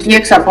ειδονική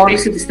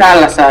εξαπόλυση της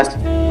θάλασσας,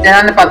 σε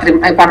έναν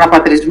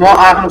επαναπατρισμό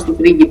άγνωστου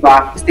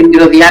πρίγκιπα, στην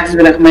μυρωδιά της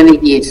βρεχμένη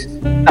γης,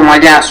 τα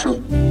μαλλιά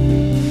σου.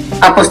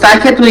 Από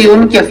στάχια του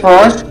Ιούνου και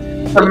φως,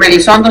 των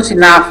μελισσών των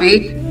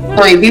συνάφη,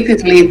 το ειδί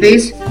της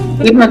λύθης,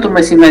 ύπνο του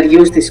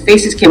μεσημεριού στις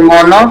φύσεις και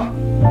μόνο,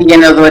 η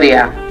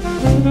γενεοδορία.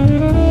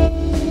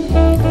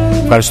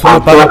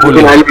 Ευχαριστούμε πάρα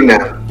πολύ.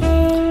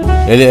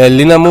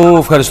 Ελίνα μου,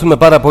 ευχαριστούμε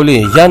πάρα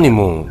πολύ. Γιάννη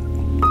μου,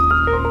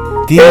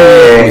 τι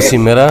έχουμε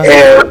σήμερα?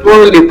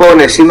 Εγώ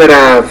λοιπόν σήμερα,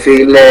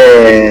 φίλε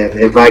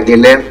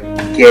Ευάγγελε,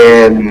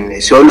 και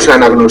σε όλους τους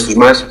αναγνώστους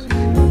μας,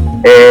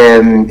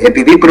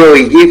 επειδή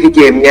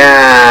προηγήθηκε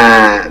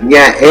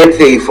μια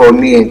ένθεη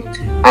φωνή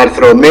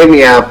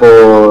αρθρωμένη από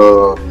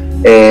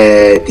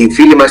τη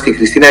φίλη μας τη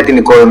Χριστίνα την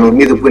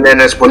Οικονομίδου, που είναι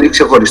ένας πολύ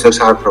ξεχωριστός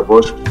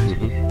άνθρωπος,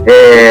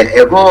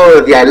 εγώ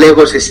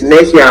διαλέγω σε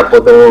συνέχεια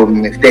από το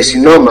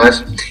χτεσινό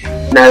μας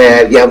να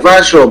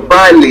διαβάσω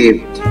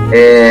πάλι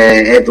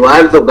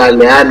Εντουάρδο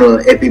Γκαλεάνο,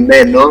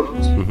 επιμένω,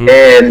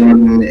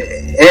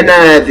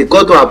 ένα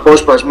δικό του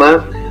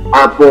απόσπασμα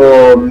από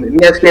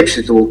μια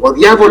σκέψη του. Ο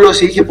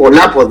διάβολος είχε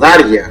πολλά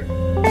ποδάρια.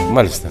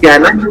 Μάλιστα. Και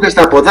ανάμεσα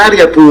στα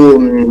ποδάρια που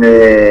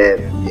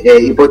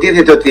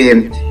υποτίθεται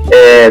ότι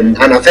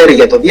αναφέρει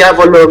για το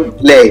διάβολο,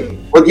 λέει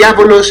ο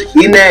διάβολος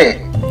είναι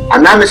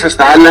ανάμεσα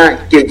στα άλλα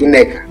και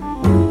γυναίκα.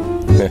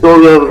 Το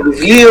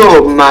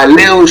βιβλίο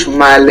Μαλέους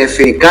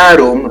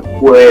Μαλεφικάρουμ,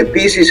 που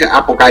επίσης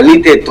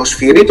αποκαλείται το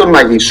σφυρί των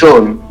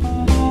μαγισσών,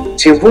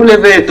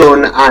 συμβούλευε τον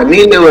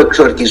ανήλαιο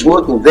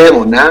εξορκισμό του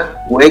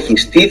δαίμονα που έχει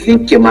στήθη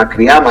και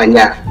μακριά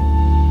μαλλιά.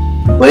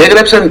 Το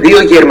έγραψαν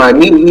δύο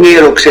Γερμανοί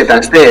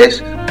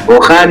ιεροξεταστές,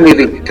 ο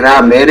Χάνιρικ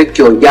Κράμερ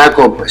και ο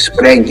Γιάκοπ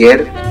Σπρέγκερ,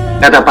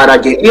 κατά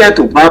παραγγελία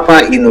του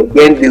Πάπα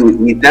Ινοκέντιου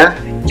Ήτα,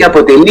 και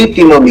αποτελεί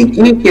τη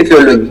νομική και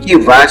θεολογική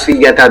βάση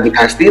για τα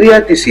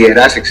δικαστήρια της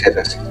Ιεράς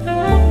Εξέτασης.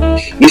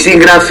 Οι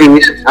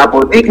συγγραφείς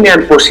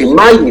αποδείκνυαν πως οι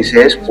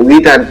μάγισσες, που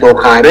ήταν το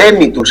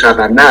χαρέμι του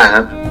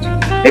Σατανά,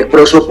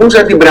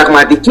 εκπροσωπούσαν την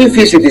πραγματική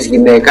φύση της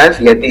γυναίκας,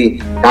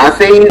 γιατί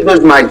κάθε είδος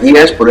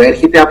μαγείας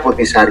προέρχεται από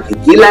τη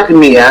σαρκική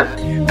λαγνία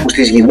που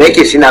στις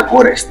γυναίκες είναι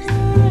ακόρεστη.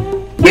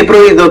 Και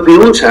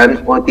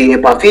προειδοποιούσαν ότι η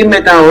επαφή με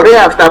τα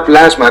ωραία αυτά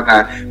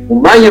πλάσματα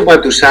που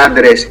μάγευαν τους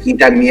άντρες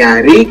ήταν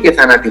μυαρή και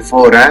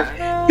θανατηφόρα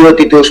και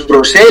ότι τους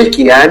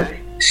προσέλκυαν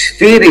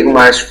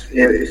σφύριγμα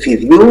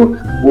φιδιού,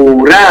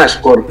 ουρά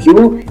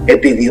σκορπιού,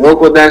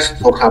 επιδιώκοντας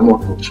το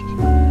χαμό τους.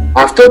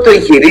 Αυτό το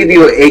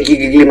εγχειρίδιο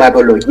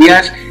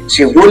εγκληματολογίας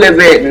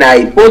συμβούλευε να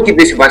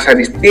υπόκειται σε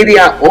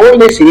βασανιστήρια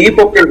όλες οι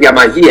ύποπτες για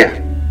μαγεία.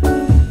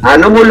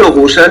 Αν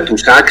ομολογούσαν,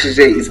 τους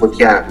άξιζε η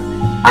φωτιά.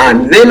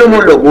 Αν δεν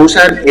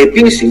ομολογούσαν,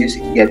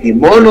 επίσης, γιατί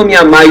μόνο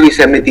μια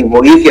μάγισσα με τη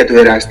βοήθεια του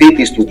εραστή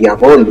της του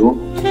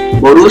διαβόλου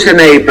μπορούσε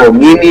να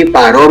υπομείνει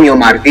παρόμοιο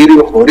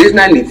μαρτύριο χωρίς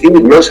να λυθεί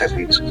η γλώσσα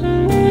της.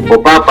 Ο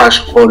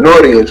Πάπας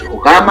Ονόριος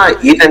ο Γάμα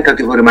ήταν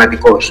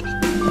κατηγορηματικός.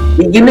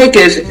 Οι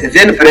γυναίκες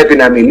δεν πρέπει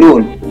να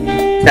μιλούν.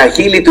 Στα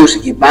χείλη τους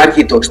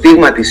υπάρχει το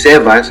στίγμα της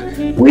Εύας,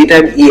 που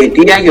ήταν η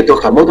αιτία για το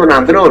χαμό των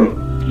ανδρών.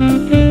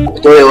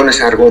 8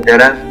 αιώνες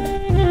αργότερα,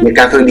 η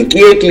Καθολική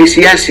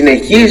Εκκλησία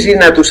συνεχίζει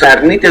να τους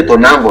αρνείται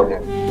τον άμβονα.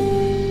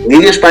 Ο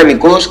ίδιος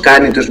πανικός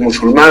κάνει τους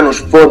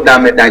μουσουλμάνους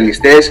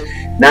φονταμεταλιστές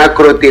να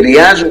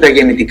ακροτηριάζουν τα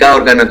γεννητικά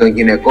όργανα των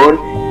γυναικών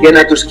και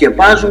να τους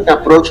σκεπάζουν τα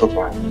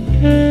πρόσωπα.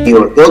 Οι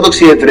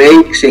Ορθόδοξοι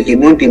Εβραίοι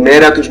ξεκινούν τη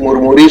μέρα τους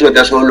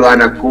μουρμουρίζοντας όλο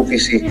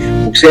ανακούφιση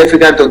που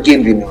ξέφυγαν τον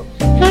κίνδυνο.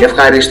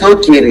 Ευχαριστώ,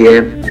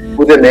 Κύριε,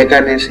 που δεν με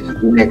έκανες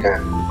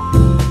γυναίκα.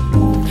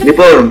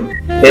 Λοιπόν,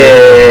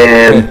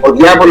 ο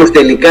διάβολος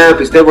τελικά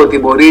πιστεύω ότι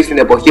μπορεί στην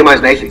εποχή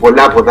μας να έχει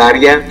πολλά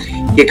ποδάρια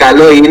και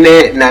καλό είναι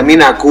να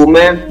μην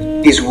ακούμε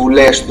τις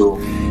βουλές του.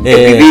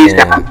 Επειδή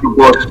είστε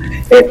άνθρωπος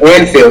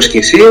ένθεος κι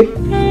εσύ.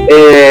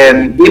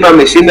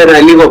 Είπαμε σήμερα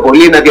λίγο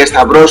πολύ να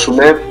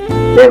διασταυρώσουμε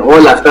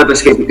όλα αυτά τα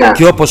σχετικά.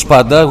 Και όπως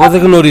πάντα, εγώ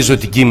δεν γνωρίζω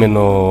τι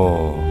κείμενο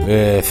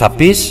θα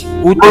πεις,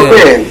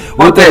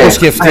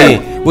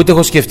 ούτε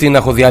έχω σκεφτεί να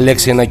έχω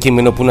διαλέξει ένα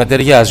κείμενο που να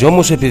ταιριάζει.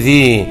 Όμως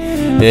επειδή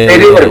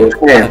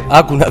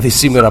άκου να δεις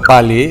σήμερα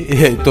πάλι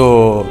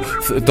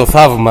το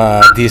θαύμα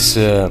της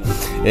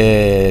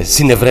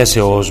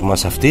συνευρέσεως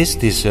μας αυτής,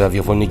 της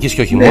ραδιοφωνικής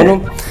και όχι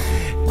μόνο,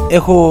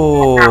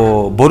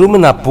 μπορούμε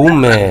να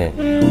πούμε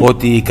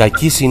ότι η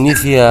κακή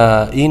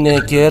συνήθεια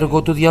είναι και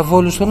έργο του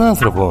διαβόλου στον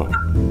άνθρωπο.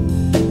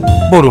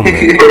 Μπορούμε.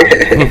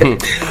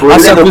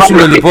 Ας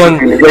ακούσουμε λοιπόν.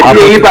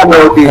 Γιατί είπαμε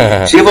ότι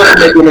σύμφωνα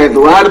με τον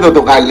Εδουάρδο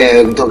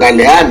τον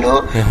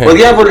Γαλεάνο, ο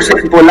διάβολος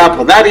έχει πολλά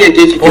ποδάρια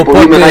και έχει και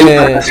πολύ μεγάλη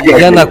φαντασία.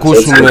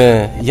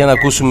 Για να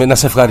ακούσουμε, να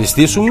σε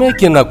ευχαριστήσουμε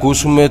και να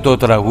ακούσουμε το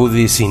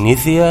τραγούδι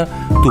Συνήθεια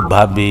του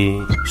Μπάμπη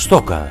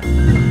Στόκα.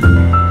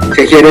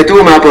 Σε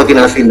χαιρετούμε από την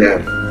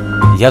Αθήνα.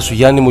 Γεια σου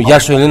Γιάννη μου, γεια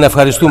σου Ελίνα,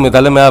 ευχαριστούμε,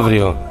 τα λέμε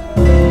αύριο.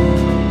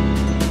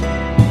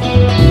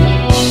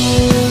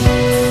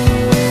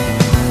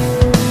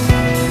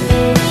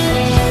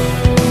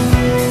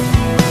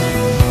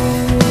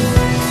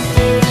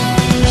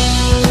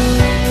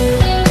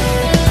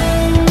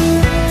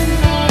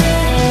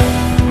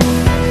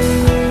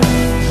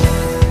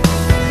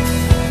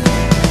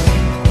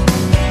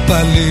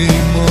 Πάλι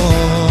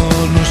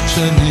μόνος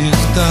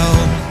ξενυχτάω,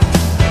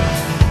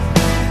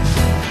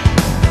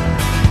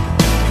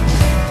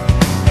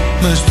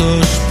 μες στο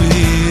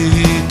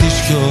σπίτι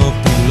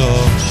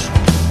σιωπηλός.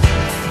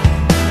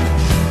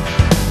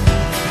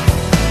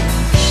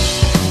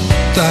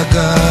 Τα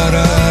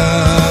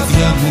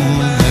καράβια μου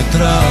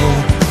μετράω,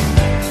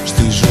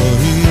 στη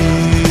ζωή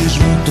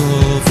μου το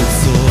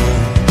βυθό.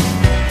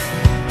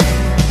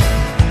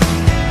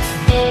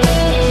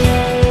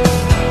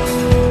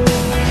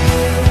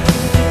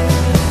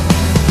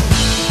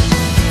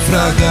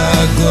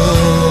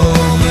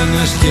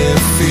 Φραγκαγκόμενες και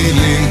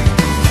φίλοι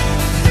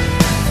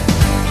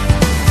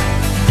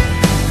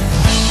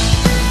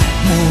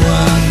μου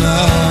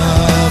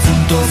ανάβουν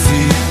το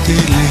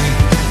φυτίλι.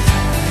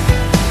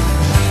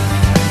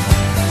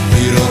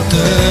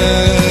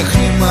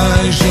 Πυροτέχνημα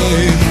η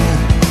ζωή μου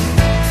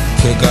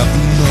και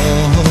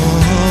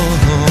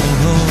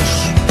καπνός.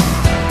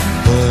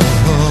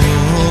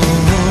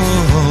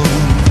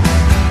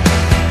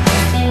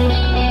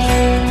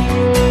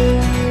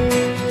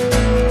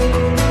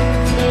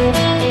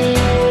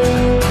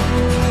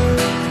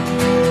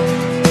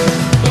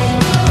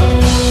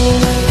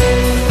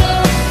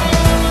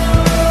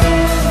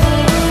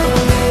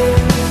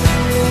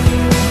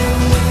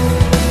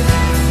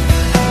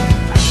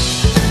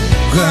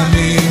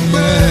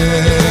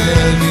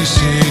 Γαμημένη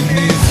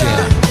συνήθεια,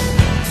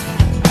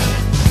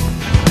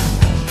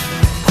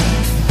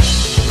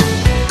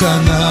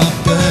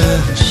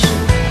 καναπές,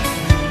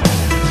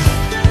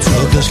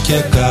 τσόντες και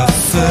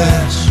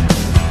καφές.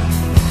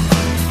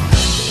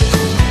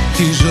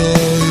 Η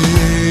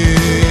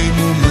ζωή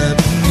μου με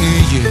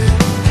πνίγει,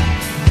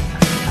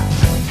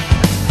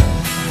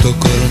 το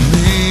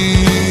κορμί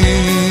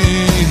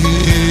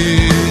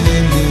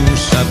μου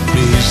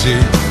σαπίζει.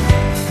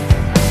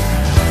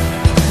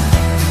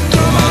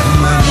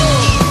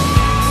 Τρομαγμένος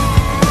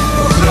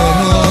ο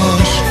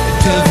χρόνος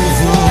και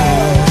βουβού,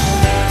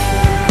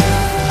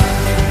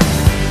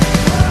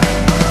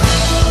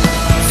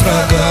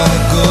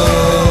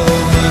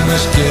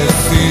 φραγκαγκόμενες και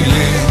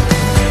φίλοι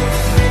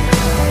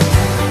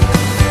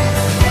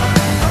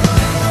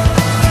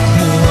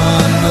μου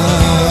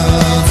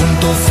ανάβουν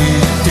το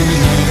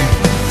φυτίλι.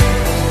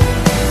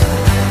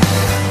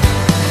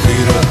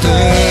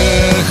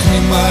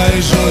 Πυροτέχνημα η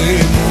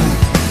ζωή μου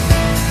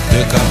και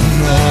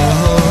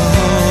καπνός.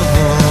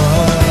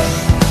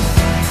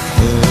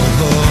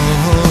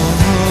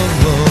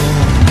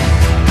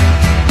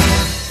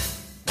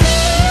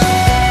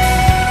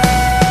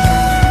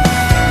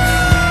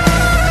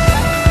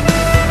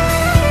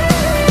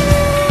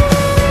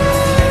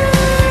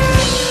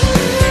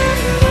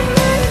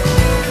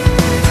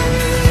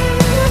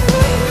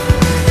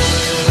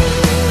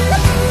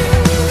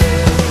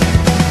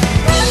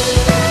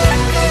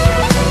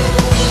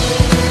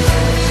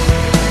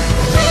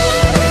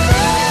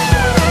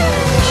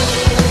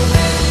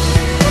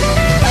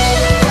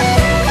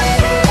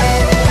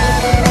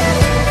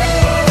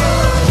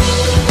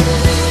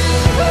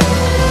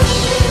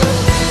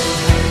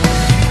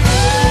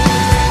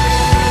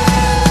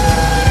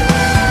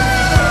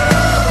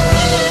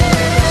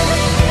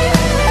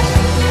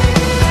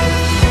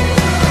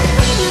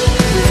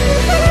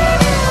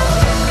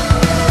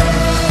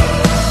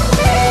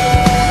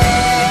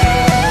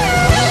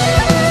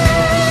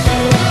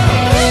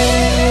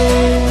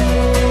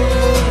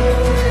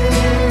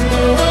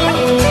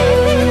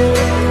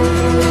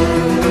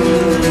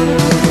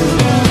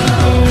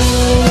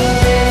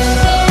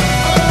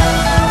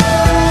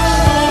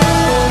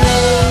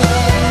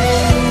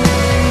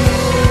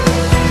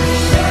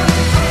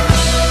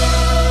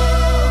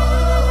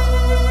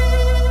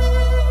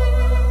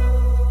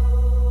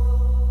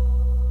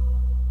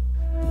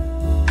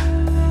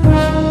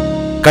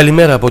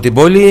 Καλημέρα από την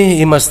πόλη.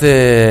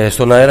 Είμαστε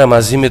στον αέρα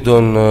μαζί με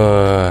τον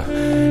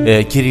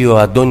κύριο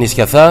Αντώνη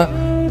Σιαθά.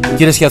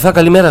 Κύριε Σιαθά,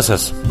 καλημέρα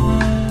σας.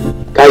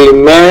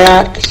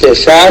 Καλημέρα σε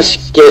εσάς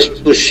και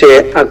στους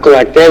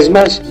ακροατές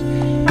μας,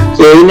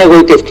 και είναι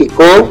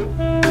εγωιτευτικό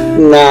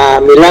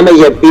να μιλάμε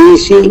για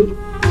ποίηση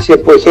σε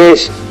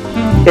εποχές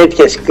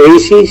τέτοιας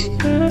κρίσης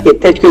και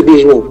τέτοιου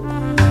εμπισμού.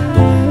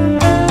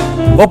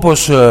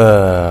 Όπως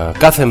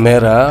κάθε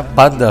μέρα,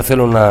 πάντα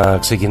θέλω να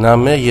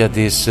ξεκινάμε για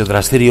τις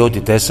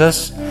δραστηριότητές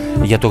σας,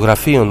 για το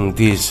γραφείο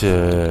της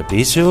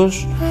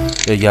ποιήσεως,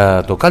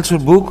 για το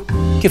Culture Book,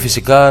 και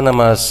φυσικά να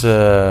μας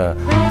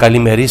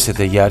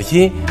καλημερίσετε για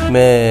αρχή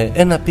με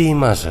ένα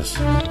ποίημά σας.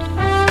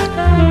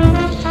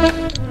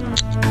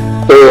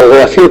 Το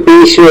γραφείο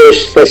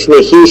ποιήσεως θα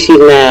συνεχίσει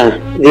να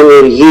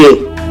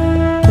δημιουργεί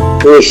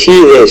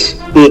νησίδες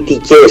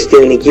ποιητικές στην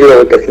ελληνική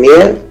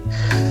λογοτεχνία,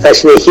 θα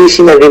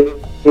συνεχίσει να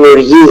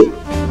δημιουργεί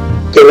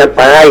και να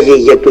παράγει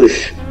για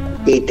τους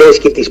ποιητές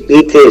και τις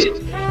ποιήτρες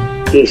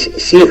της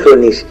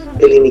σύγχρονης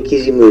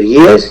ελληνικής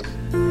δημιουργίας,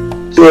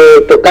 και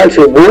το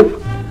Culture Book,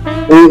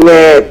 που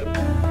είναι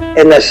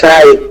ένα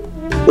site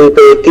που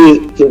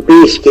υπηρετεί την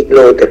ποίηση και τη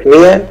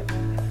λογοτεχνία,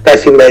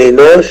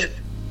 καθημερινώς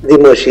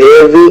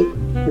δημοσιεύει,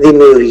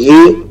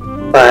 δημιουργεί,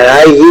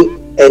 παράγει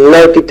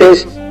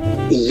ενότητες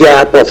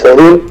που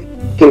αφορούν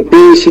την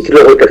ποίηση, τη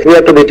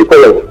λογοτεχνία, τον ποιητικό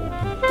λόγο.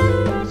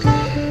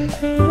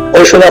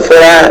 Όσον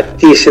αφορά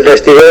τις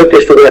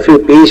δραστηριότητες του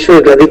Γραφείου Ποιήσεως,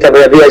 δηλαδή τα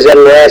βραβεία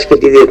Ζαν Μεάς και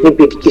τη Διεθνή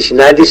Ποιητική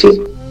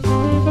Συνάντηση,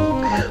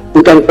 που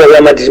ήταν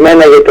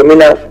προγραμματισμένα για το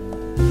μήνα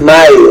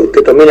Μάιο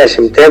και το μήνα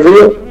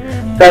Σεπτέμβριο,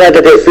 θα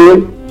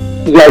ανατεθούν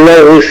για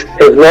λόγους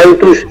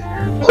ευνόητους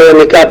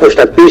χρονικά προς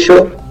τα πίσω,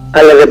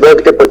 αλλά δεν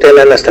πρόκειται ποτέ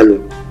να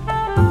ανασταλούν.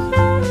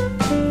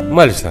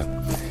 Μάλιστα.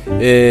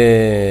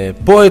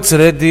 Poets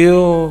Radio,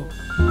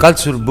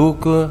 Culture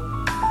Book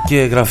και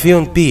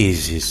γραφείων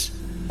ποίησης.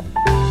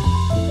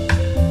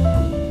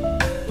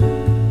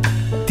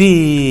 Τι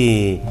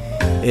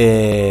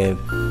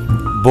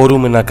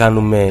μπορούμε να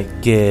κάνουμε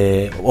και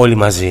όλοι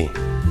μαζί?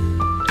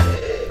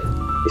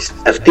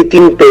 Αυτή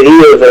την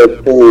περίοδο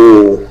που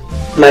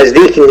μας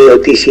δείχνει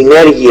ότι οι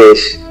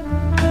συνέργειες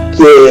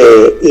και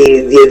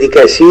οι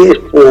διαδικασίες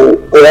που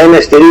ο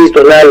ένας στηρίζει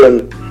τον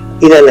άλλον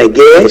είναι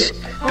αναγκαίες,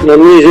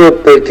 νομίζω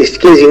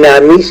πολιτιστικές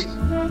δυνάμεις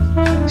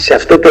σε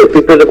αυτό το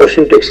επίπεδο, όπως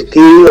είναι το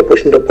Εξιτήριο,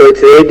 όπως είναι το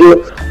Poets Radio,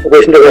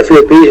 όπως είναι το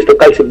Γραφείο Ποιήσης, το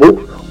Culture Book,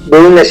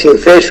 μπορούν να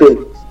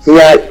συνθέσουν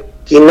μια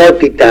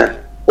κοινότητα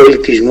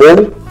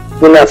πολιτισμού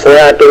που να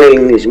αφορά τον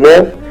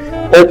ελληνισμό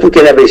όπου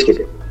και να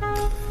βρίσκεται.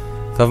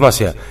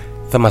 Θαυμάσια.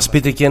 Θα μας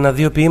πείτε και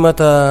ένα-δύο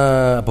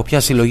ποίηματα από ποια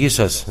συλλογή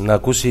σας να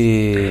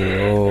ακούσει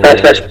Θα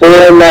σας πω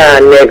ένα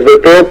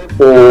ανέκδοτο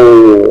που,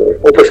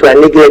 όπως το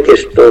ανήκει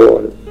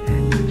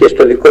και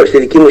στη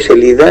δική μου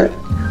σελίδα,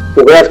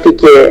 που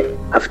γράφτηκε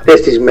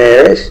αυτές τις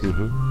μέρες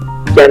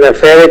και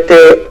αναφέρεται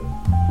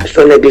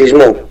στον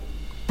εγκλισμό.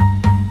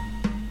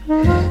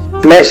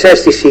 Μέσα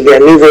στη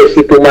σιγανή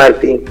βροχή του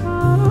Μάρτη,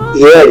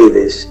 οι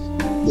έρηδες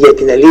για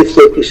την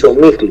αλήθεια της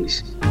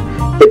ομίχλης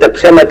και τα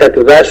ψέματα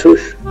του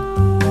δάσους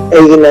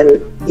έγιναν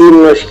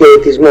ύμνος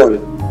χαιρετισμών,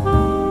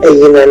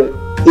 έγιναν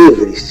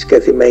ύβρις της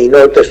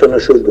καθημερινότητας των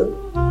οσούντων.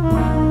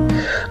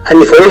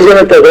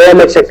 Ανηφορίζαμε το δρόμο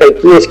με τις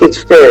ακακίες και τις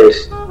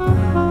φτέρες.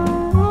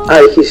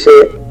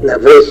 Άρχισε να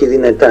βρέχει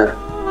δυνατά.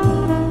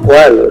 Ο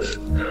άλλος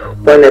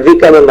που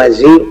ανεβήκαμε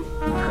μαζί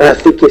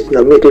χάθηκε στην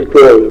ομίχλη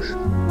του όρους.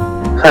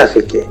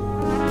 Χάθηκε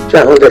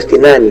ψάχνοντας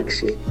την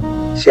άνοιξη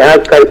σε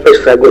άκαρπες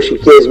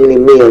φραγκοσικές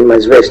μνημείων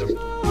μας βέστη.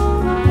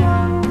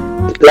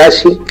 Η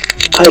πλάση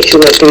άρχισε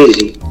να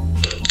κρίζει.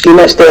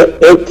 Είμαστε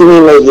έτοιμοι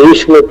να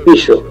γυρίσουμε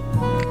πίσω.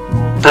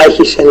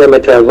 Άρχισε να με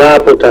τραβά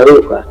από τα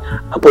ρούχα,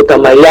 από τα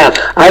μαλλιά,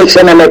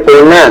 άρχισε να με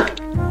πονά.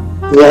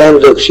 Μια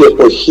ένδοξη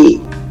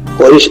εποχή,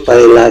 χωρίς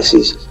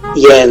παρελάσεις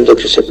για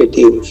ένδοξες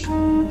επετείους.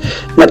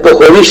 Να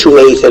προχωρήσουμε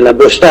ήθελα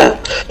μπροστά,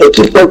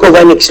 εκεί που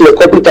έκοβαν οι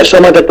ξυλοκόπητα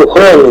σώματα του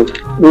χρόνου.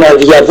 Να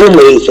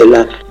διαβούμε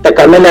ήθελα τα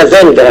καμένα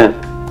δέντρα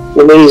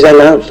που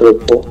μύριζαν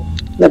άνθρωπο.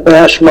 Να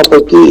περάσουμε από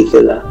εκεί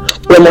ήθελα,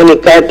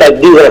 λεμονικά τα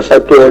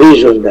αντίγραφα του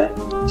ορίζοντα,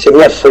 σε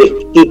μια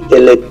φρικτή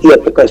τελετή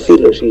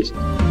αποκαθήλωσης.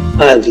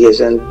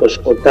 Άδειαζαν το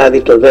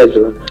σκοτάδι των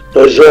δέντρων,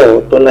 το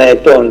ζώο των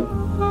αετών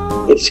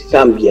και της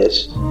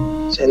κάμπιας,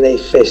 σε ένα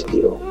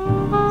ηφαίστειο,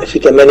 με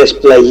φυτεμένες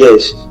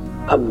πλαγιές,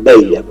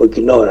 αμπέλια,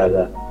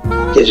 κοκκινόραγα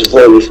και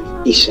σβόλους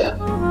ίσα.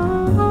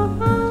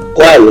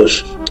 Ο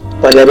άλλος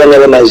που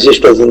ανεβαίναμε μαζί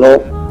στο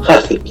βουνό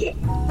χάθηκε,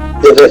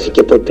 δεν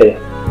βρέθηκε ποτέ.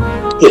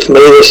 Οι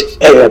εφημερίδες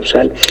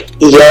έγραψαν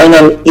για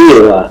έναν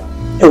ήρωα.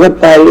 Εγώ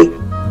πάλι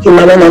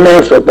θυμάμαι έναν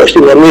άνθρωπο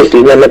στην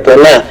ομίχλη να με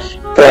πονά,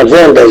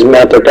 τραβώντας με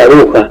από τα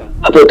ρούχα,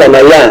 από τα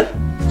μαλλιά.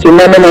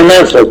 Θυμάμαι έναν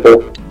άνθρωπο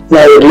να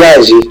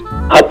ουρλιάζει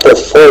από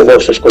φόβο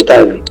στο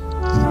σκοτάδι.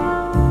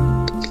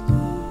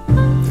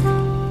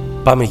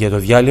 Πάμε για το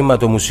διάλειμμα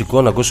το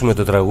μουσικό, να ακούσουμε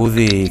το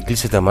τραγούδι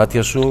 «Κλείσε τα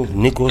μάτια σου»,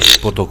 Νίκος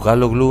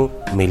Πορτοκάλογλου,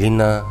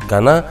 Μελίνα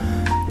Κανά,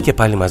 και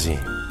πάλι μαζί.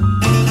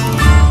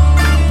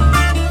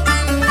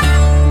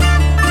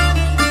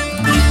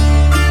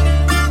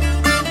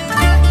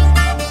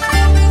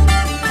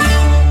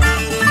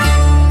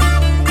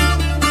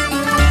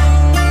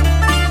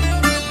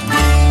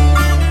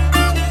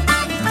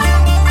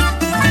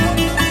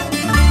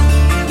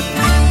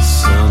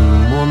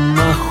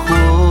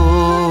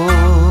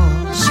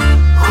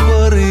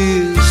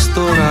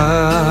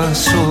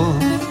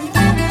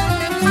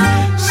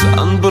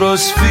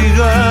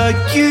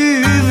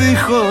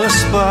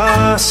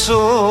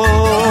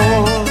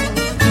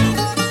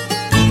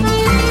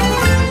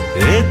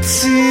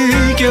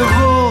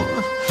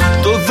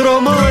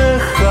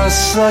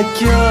 Γέλασα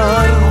κι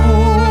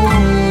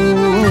αργούσα,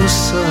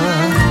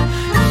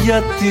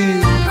 γιατί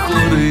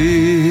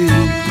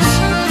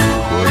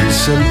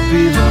χωρίς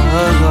ελπίδα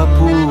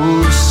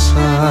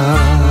αγαπούσα.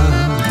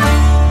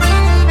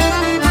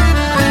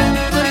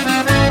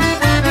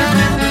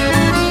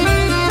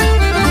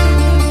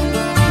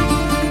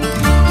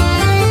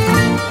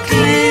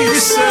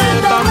 Κλείσε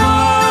τα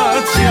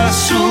μάτια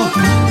σου,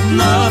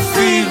 να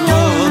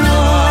φύγω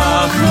να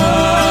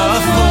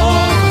χαθώ.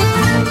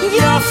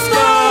 Γι'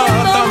 αυτά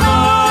τα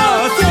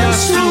μάτια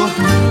σου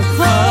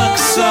θα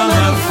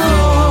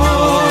ξαναρθώ.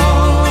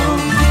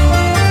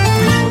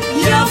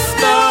 Γι'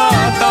 αυτά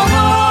τα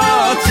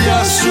μάτια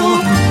σου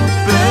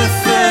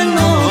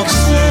πεθαίνω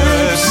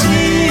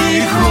ξεψυχώ.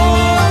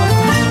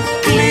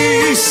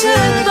 Κλείσε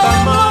τα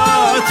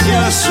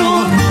μάτια σου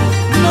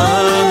να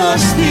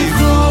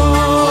αναστηθώ.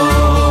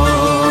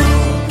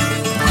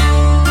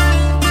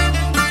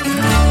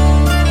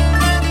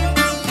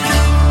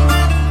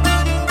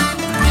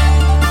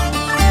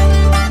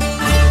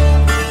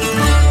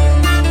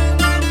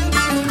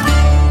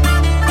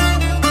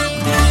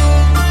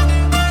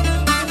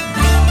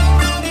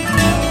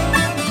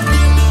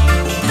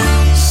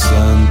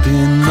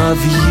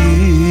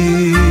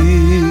 Αυγή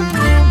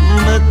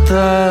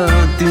μετά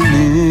τη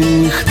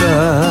νύχτα,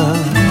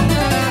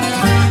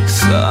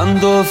 σαν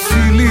το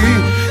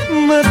φίλι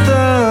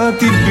μετά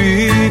την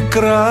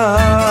πίκρα.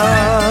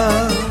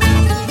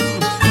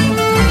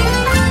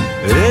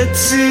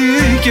 Έτσι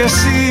κι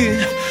εσύ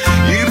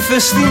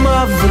ήρθες στη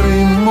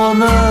μαύρη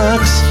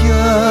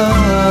μοναξιά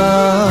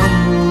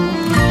μου,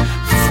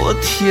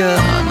 φωτιά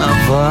να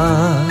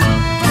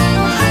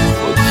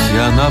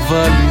για να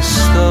βάλεις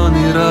στα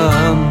όνειρά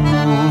μου.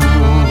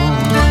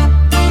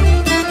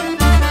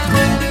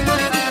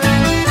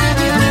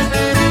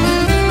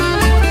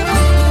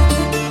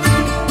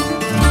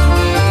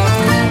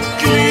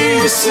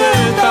 Κλείσε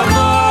τα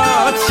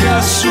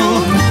μάτια σου,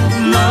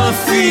 να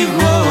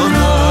φύγω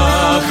να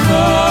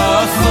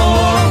χαθώ.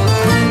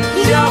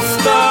 Γι'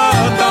 αυτά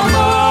τα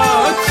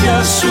μάτια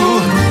σου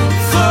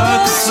θα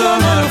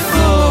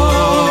ξαναρθώ.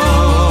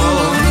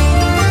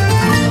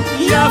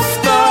 Γι'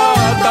 αυτά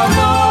τα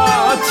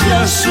μάτια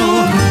σου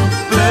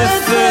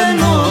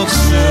πεθαίνω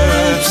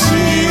ξεψυχώ.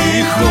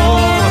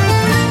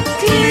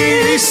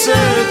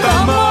 Κλείσε τα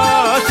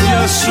μάτια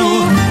σου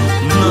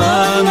να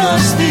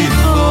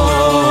αναστηθώ.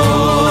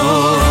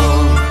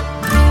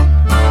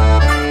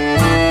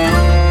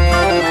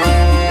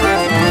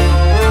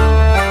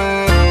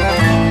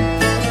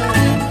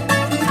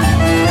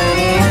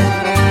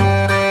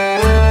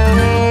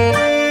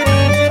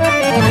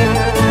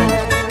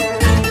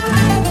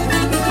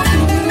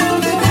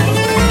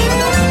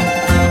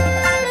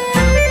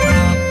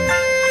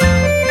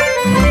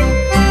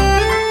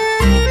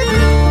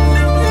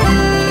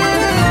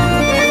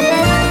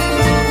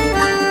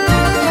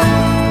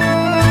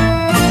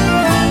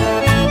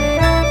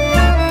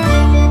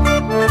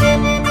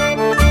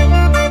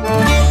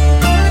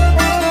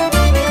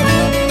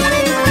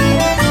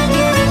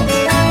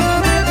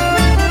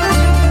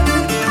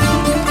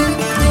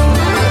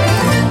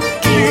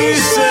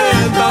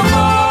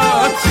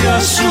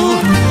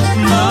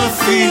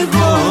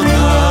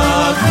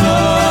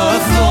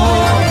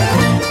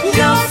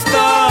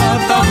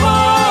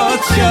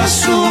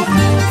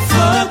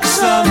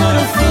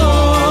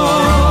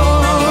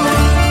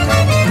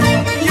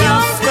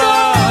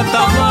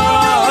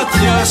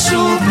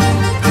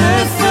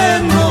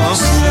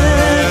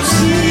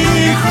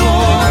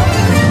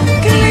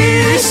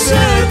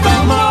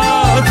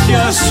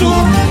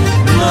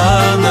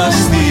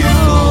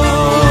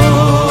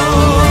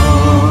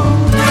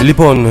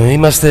 Λοιπόν,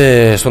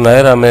 είμαστε στον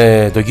αέρα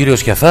με τον κύριο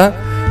Σκιαθά,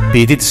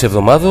 ποιητή της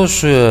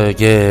εβδομάδος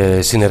και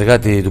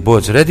συνεργάτη του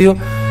Poets Radio.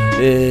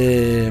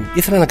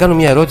 Ήθελα να κάνω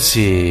μια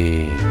ερώτηση,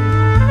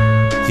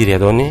 κύριε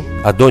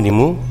Αντώνη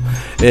μου.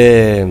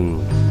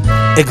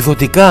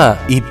 Εκδοτικά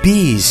η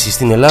ποίηση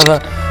στην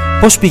Ελλάδα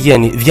πώς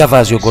πηγαίνει,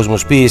 διαβάζει ο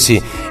κόσμος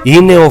ποίηση?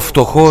 Είναι ο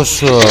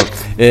φτωχός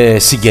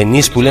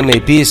συγγενής που λέμε η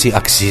ποίηση?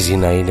 Αξίζει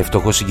να είναι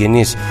φτωχός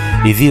συγγενής,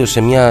 ιδίως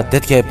σε μια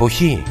τέτοια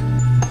εποχή?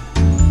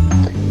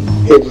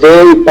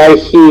 Εδώ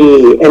υπάρχει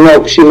ένα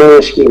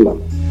οξύμορο σχήμα.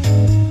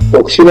 Το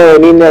οξύμορο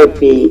είναι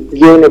ότι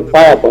βγαίνουν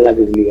πάρα πολλά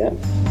βιβλία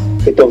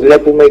και το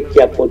βλέπουμε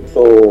και από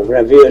το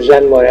βραβείο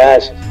Ζαν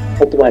Μορεάς,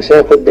 όπου μας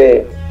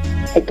έρχονται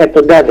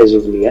εκατοντάδες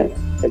βιβλία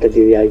κατά τη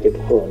διάρκεια του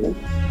χρόνου,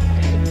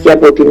 και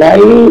από την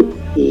άλλη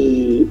οι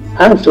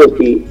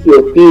άνθρωποι οι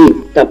οποίοι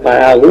τα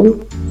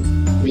παράγουν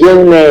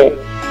βγαίνουν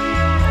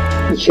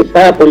σε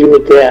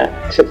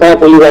πάρα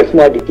πολύ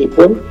αριθμό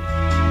αντιτύπων,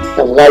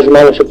 τα βγάζουμε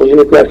άλλο σε πολύ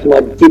μικρό αριθμό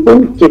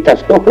αντιτύπων, και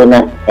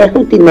ταυτόχρονα έχω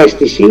την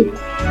αίσθηση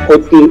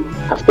ότι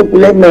αυτό που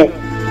λέμε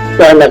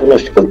το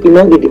αναγνωστικό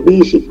κοινό για την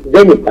ποίηση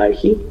δεν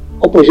υπάρχει,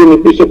 όπως δεν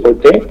υπήρχε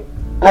ποτέ,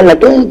 αλλά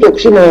τώρα είναι το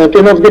οξύμορο, ότι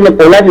ενώ βγαίνουν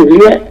πολλά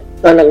βιβλία,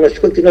 το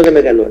αναγνωστικό κοινό δεν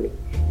μεγαλώνει.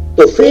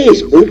 Το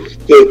Facebook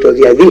και το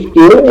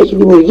διαδίκτυο έχει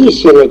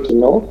δημιουργήσει ένα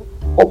κοινό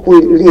όπου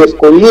η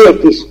ευκολία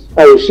της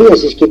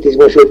παρουσίασης και της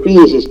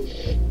δημοσιοποίησης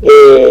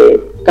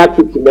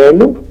κάποιου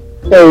κειμένου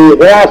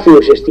περιγράφει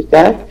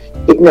ουσιαστικά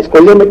και την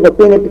ευκολία με την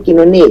οποία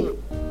επικοινωνεί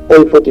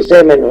ο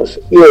υποτιθέμενος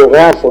ή ο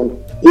γράφων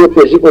ή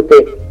οποιοδήποτε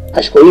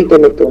ασχολείται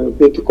με τον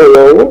ποιητικό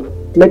λόγο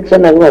με τους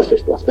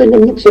αναγνώστες του. Αυτό είναι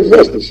μια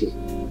ψευδαίσθηση.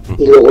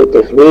 Η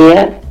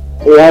λογοτεχνία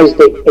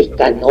χρειάζεται, έχει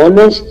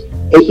κανόνες,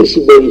 έχει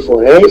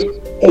συμπεριφορές,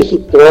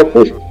 έχει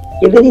τρόπους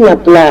και δεν είναι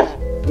απλά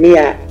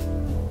μια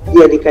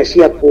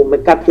διαδικασία που με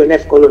κάποιον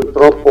εύκολο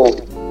τρόπο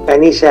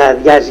κανείς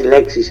αδειάζει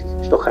λέξεις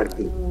στο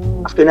χαρτί.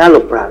 Αυτό είναι άλλο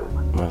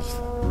πράγμα.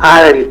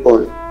 Άρα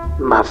λοιπόν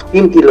με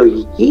αυτήν τη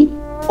λογική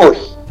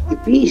όχι. Η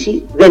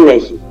ποίηση δεν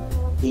έχει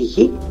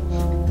τύχη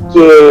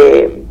και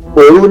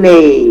μπορούν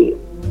οι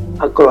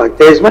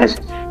ακροατές μας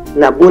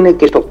να μπουν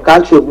και στο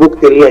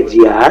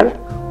culturebook.gr,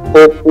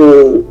 όπου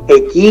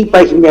εκεί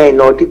υπάρχει μια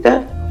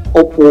ενότητα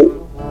όπου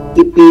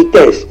οι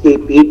ποιητές και οι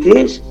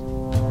ποιήτριες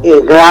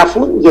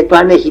γράφουν για το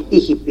αν έχει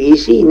τύχει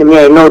ποίηση. Είναι μια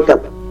ενότητα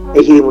που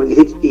έχει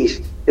δημιουργηθεί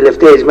τις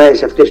τελευταίες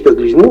μέρες αυτές του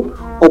εγκλισμού,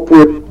 όπου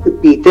οι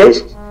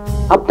ποιητές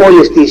από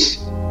όλες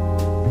τις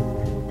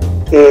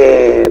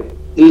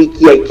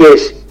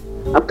ηλικιακές,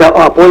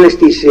 από όλες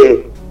τις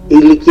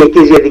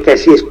ηλικιακές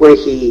διαδικασίες που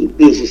έχει η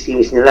ποίηση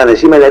στην Ελλάδα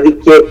σήμερα, δηλαδή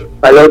και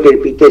παλαιότεροι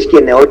ποιητές και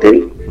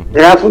νεότεροι,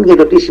 γράφουν για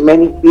το τι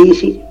σημαίνει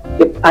ποίηση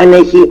και αν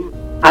έχει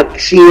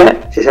αξία,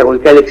 σε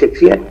εισαγωγικά λέξη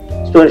αξία,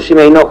 στον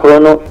σημερινό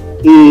χρόνο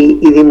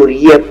η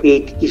δημιουργία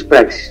ποιητικής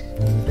πράξης.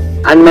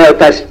 Αν με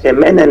ρωτάς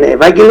εμένα, ναι,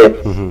 Ευάγγελε,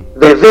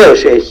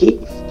 βεβαίως έχει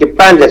και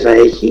πάντα θα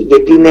έχει,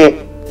 γιατί είναι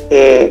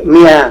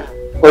μια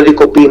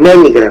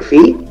κωδικοποιημένη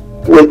γραφή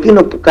που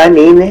εκείνο που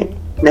κάνει είναι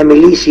να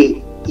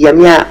μιλήσει για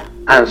μια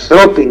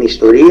ανθρώπινη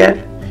ιστορία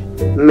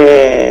με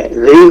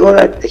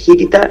γρήγορα,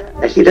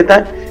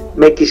 ταχύτατα,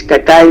 με τις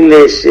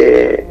κατάλληλες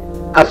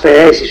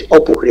αφαιρέσεις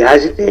όπου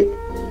χρειάζεται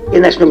και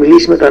να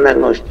συνομιλήσει με τον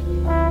αναγνώστη.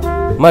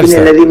 Μάλιστα.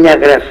 Είναι δηλαδή μια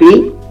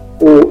γραφή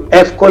που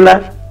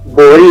εύκολα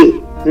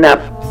μπορεί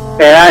να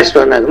περάσει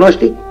τον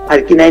αναγνώστη,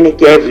 αρκεί να είναι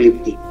και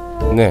εύληπτη.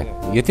 Ναι,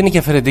 γιατί είναι και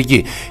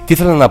αφαιρετική. Τι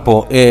ήθελα να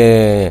πω,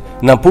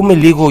 να πούμε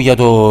λίγο για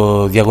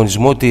το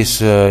διαγωνισμό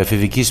της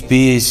εφηβικής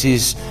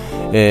ποίησης,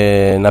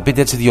 να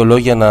πείτε έτσι δύο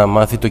λόγια να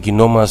μάθει το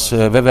κοινό μας.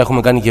 Βέβαια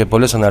έχουμε κάνει και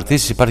πολλές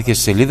αναρτήσεις, υπάρχει και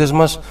στις σελίδες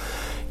μας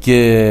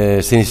και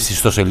στις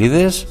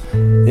ιστοσελίδες.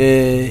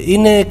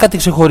 Είναι κάτι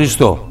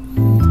ξεχωριστό.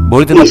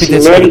 Μπορείτε να πείτε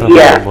έτσι.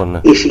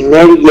 Η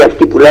συνέργεια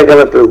αυτή που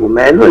λέγαμε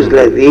προηγουμένως,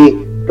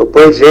 δηλαδή το Poets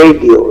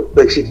Radio,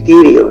 το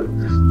Εξιτήριο,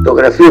 το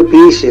Γραφείο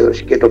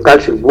Ποιήσεως και το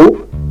Culture Book,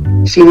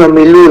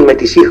 συνομιλούν με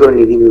τη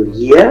σύγχρονη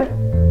δημιουργία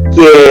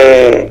και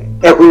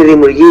έχουν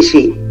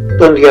δημιουργήσει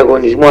τον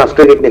διαγωνισμό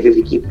αυτό για την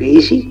εφηβική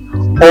ποίηση,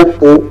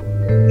 όπου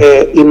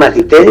οι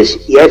μαθητές,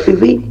 οι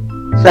έφηβοι,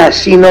 θα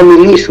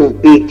συνομιλήσουν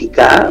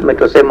ποιητικά με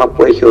το θέμα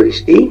που έχει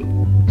οριστεί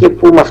και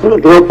που με αυτόν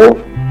τον τρόπο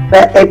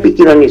θα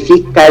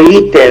επικοινωνηθεί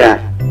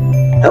καλύτερα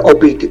ο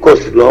ποιητικός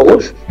του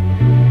λόγος.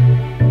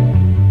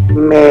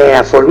 Με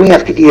αφορμή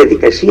αυτή τη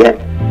διαδικασία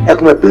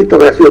έχουμε πει ότι το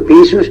Γραφείο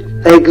Ποιήσεως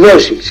θα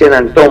εκδώσει σε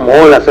έναν τόμο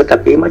όλα αυτά τα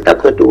ποίηματα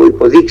που θα του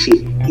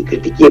υποδείξει η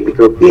Κριτική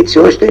Επιτροπή, έτσι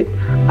ώστε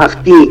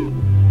αυτοί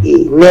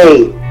οι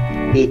νέοι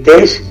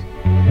ποιητές,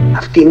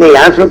 αυτοί οι νέοι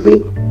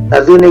άνθρωποι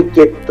θα δουν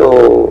και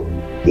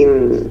την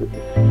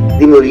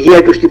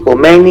δημιουργία τους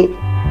τυπωμένη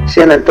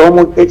σε έναν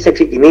τόμο και έτσι θα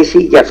ξεκινήσει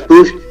για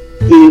αυτούς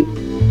η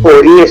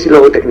πορεία στη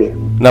λογοτεχνία.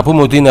 Να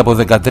πούμε ότι είναι από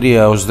 13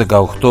 έως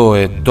 18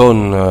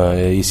 ετών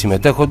οι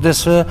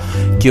συμμετέχοντες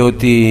και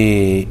ότι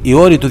οι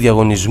όροι του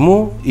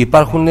διαγωνισμού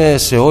υπάρχουν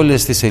σε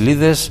όλες τις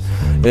σελίδες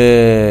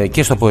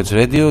και στο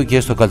Poets Radio και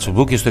στο Culture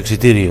Book και στο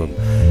Εξιτήριο.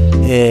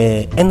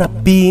 Ένα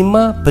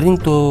ποίημα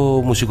πριν το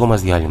μουσικό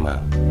μας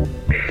διάλειμμα.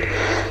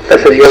 Θα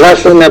σας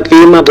διαβάσω ένα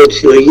ποίημα από τη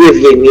συλλογή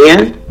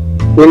Ευγενία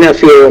που είναι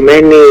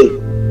αφιερωμένη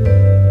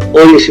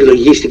όλη η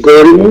συλλογή στην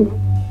κόρη μου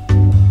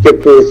και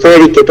που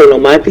φέρει και το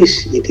όνομά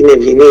της, γιατί είναι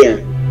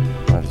Ευγενία.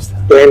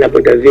 Το ένα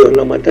από τα δύο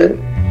ονόματα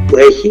που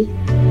έχει,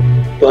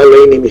 το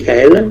άλλο είναι η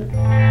Μιχαέλα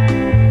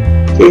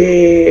και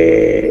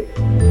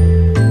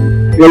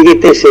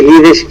λέγεται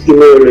 «Σελίδες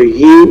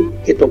ημερολογίου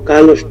και το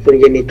κάλος των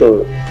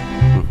γεννητόρων».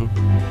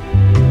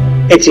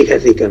 Έτσι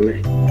χαθήκαμε.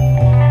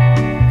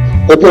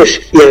 Όπως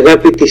η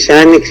αγάπη της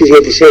Άνοιξης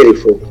για τη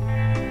Σέριφο,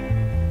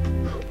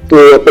 που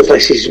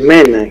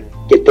αποφασισμένα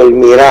και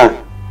τολμηρά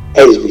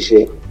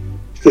έσβησε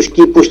στους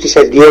κήπους της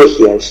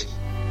Αντιόχειας,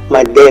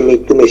 μαντέμι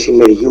του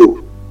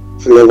μεσημεριού,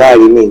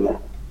 Φλεβάρι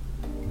μήνα.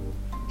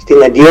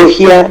 Στην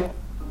Αντιόχεια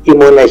οι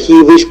μοναχοί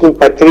βρίσκουν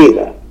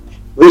πατρίδα,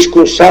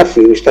 βρίσκουν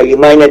σάφιους στα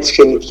λιμάνια της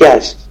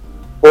ξενιτιάς,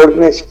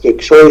 πόρνες και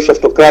εξόριους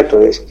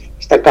αυτοκράτορες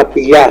στα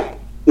καπηλιά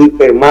του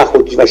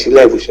υπερμάχου της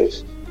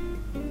βασιλεύουσας,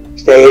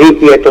 στα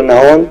ερείπια των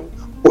ναών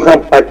που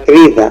είχαν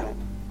πατρίδα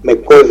με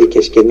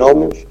κώδικες και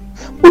νόμους,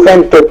 που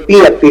είχαν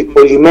τοπία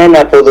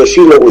πυρπολιμένα από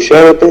δοσύλλογους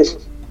έρωτες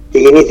και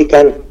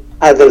γεννήθηκαν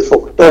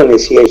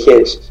αδελφοκτόνες οι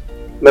αιχές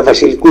με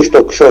βασιλικούς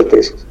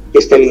τοξότες και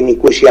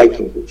σταλινικούς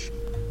ιάκυνδους.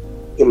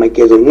 Η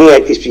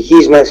Μακεδονία της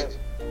ψυχής μας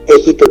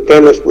έχει το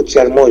τέλος που της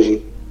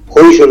αρμόζει,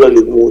 χωρίς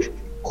ολολιγμούς,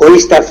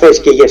 χωρίς ταφές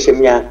και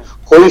γιασεμιά,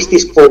 χωρίς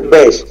τις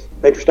πομπές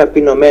με τους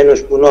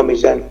ταπεινωμένους που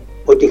νόμιζαν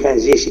ότι είχαν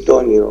ζήσει το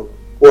όνειρο.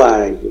 Πού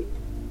άραγε?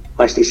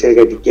 Μα στις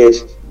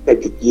εργατικές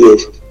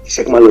κατοικίες της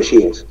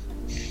αιχμαλωσίας.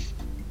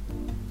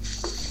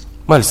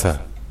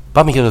 Μάλιστα.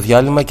 Πάμε για το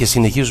διάλειμμα και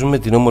συνεχίζουμε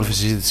την όμορφη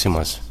συζήτησή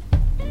μας.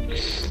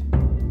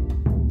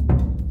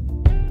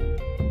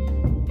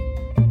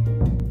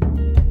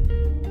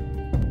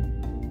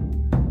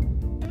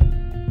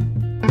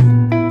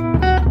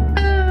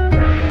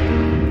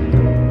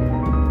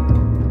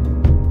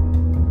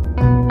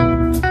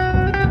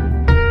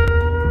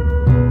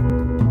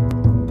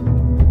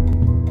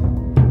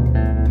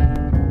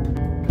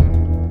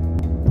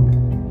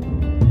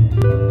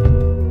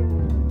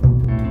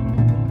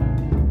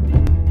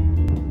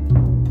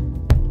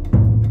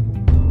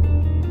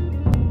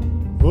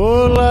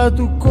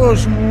 Του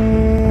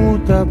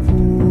κόσμου τα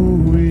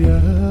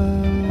πουλιά,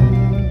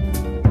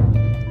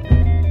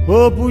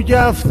 όπου κι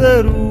αφτερούγησα,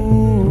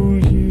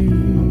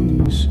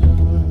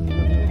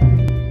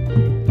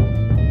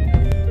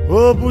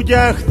 όπου κι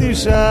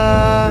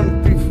αχτίσαν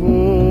τη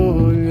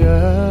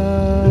φωλιά,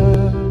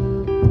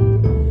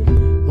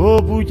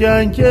 όπου κι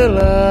αγγελάιδησα,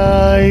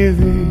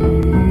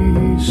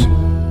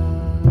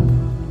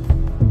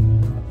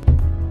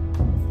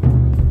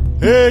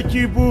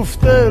 εκεί που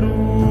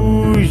φτερούγησε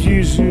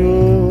ο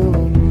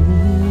νους,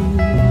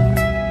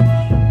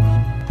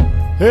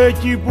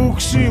 εκεί που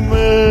ξημερώνει,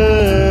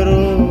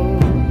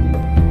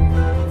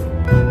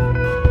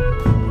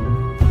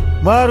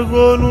 μ'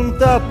 αργώνουν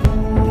τα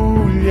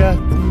πουλιά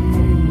της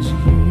γης,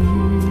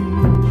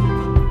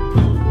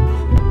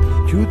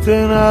 κι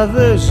ούτε να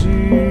δε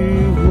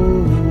ζυγώνει.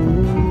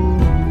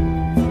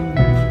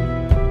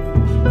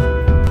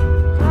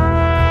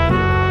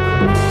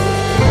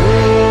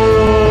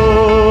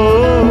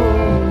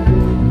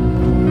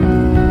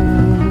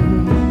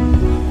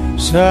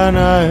 Σαν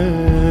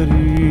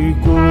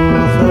αερικό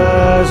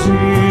θα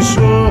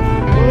ζήσω,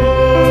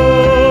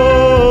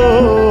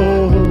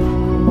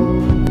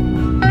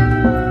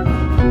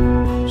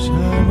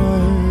 σαν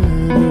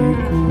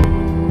αερικό.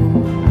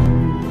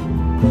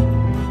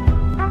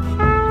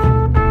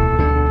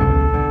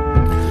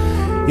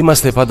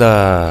 Είμαστε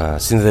πάντα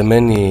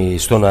συνδεμένοι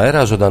στον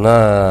αέρα,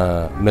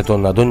 ζωντανά με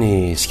τον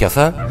Αντώνη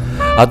Σιαθά.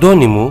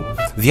 Αντώνη μου,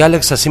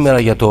 διάλεξα σήμερα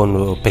για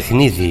τον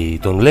παιχνίδι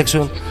των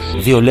λέξεων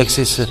 2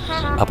 λέξεις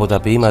από τα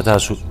ποίηματά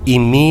σου.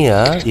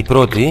 Η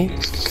πρώτη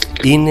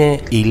είναι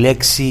η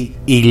λέξη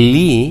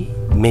ηλί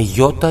με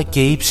γιώτα και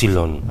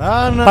ύψιλον.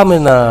 Πάμε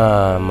να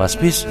μας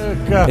πεις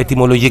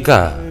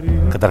ετυμολογικά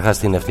καταρχάς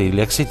τι είναι αυτή η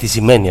λέξη, τι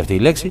σημαίνει αυτή η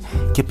λέξη,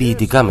 και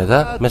ποιητικά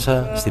μετά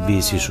μέσα στην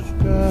ποίησή σου.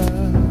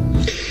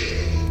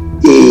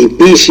 Η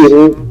ποίηση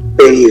μου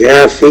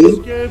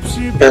περιγράφει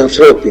τα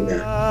ανθρώπινα,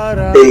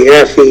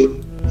 περιγράφει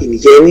την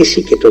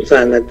γέννηση και το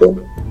θάνατο,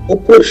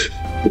 όπως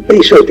οι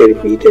περισσότεροι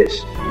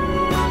ποιητές.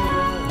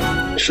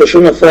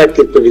 Όσον αφορά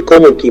και το δικό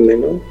μου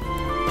κείμενο,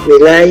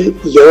 μιλάει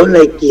για όλα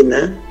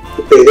εκείνα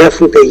που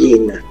περιγράφουν τα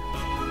γήινα.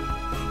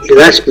 Η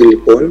λάσπη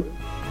λοιπόν,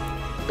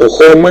 το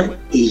χώμα,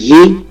 η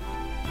γη,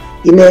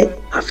 είναι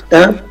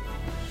αυτά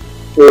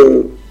που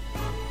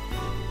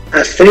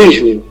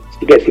αθροίζουν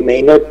στην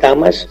καθημερινότητά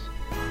μας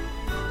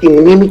τη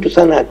μνήμη του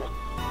θανάτου,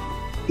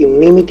 τη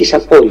μνήμη της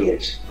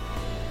απώλειας.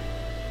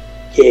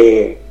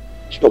 Και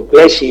στο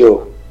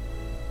πλαίσιο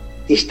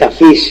της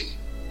ταφής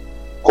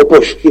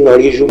όπως την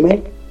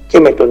ορίζουμε και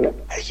με τον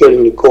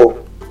αρχαιοελληνικό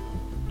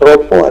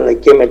τρόπο αλλά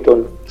και με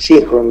τον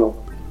σύγχρονο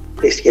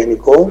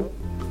χριστιανικό,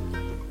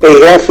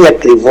 περιγράφει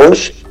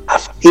ακριβώς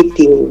αυτή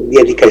τη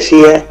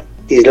διαδικασία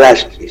της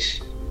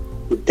λάσπης,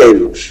 του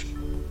τέλους,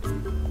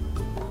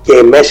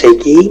 και μέσα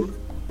εκεί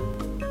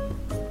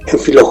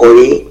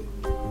εμφυλοχωρεί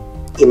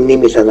η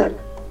μνήμη θανάτου.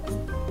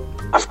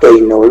 Αυτό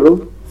είναι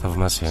όλο.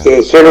 Θαυμάσια.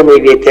 Και χαίρομαι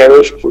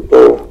ιδιαίτερος που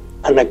το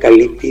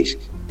ανακαλύπτεις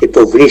και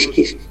το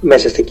βρίσκεις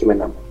μέσα στα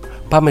κείμενά μου.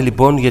 Πάμε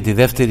λοιπόν για τη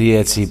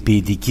δεύτερη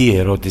ποιητική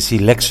ερώτηση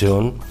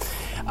λέξεων.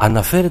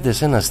 Αναφέρεται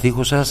σε ένα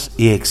στίχο σας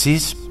η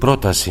εξής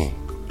πρόταση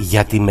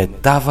για τη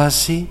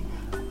μετάβαση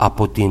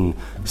από την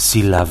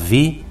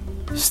συλλαβή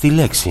στη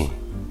λέξη.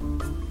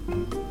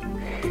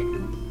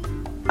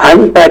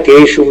 Αν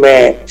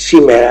παρατηρήσουμε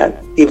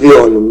σήμερα τι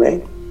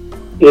βιώνουμε,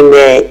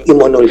 είναι η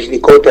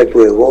μονολυθικότητα του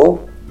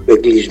εγώ, του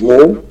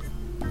εγκλεισμού,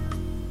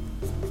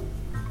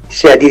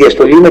 σε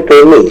αντιδιαστολή με το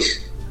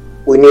εμείς,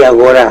 που είναι η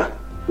αγορά,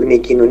 που είναι η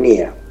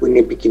κοινωνία, που είναι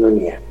η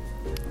επικοινωνία.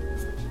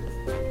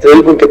 Εδώ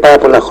λοιπόν και πάρα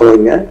πολλά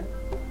χρόνια,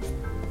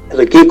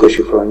 εδώ και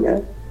 20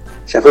 χρόνια,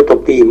 σε αυτό το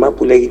ποίημα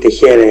που λέγεται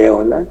Χαίρε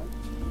αιώνα,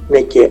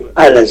 ναι, και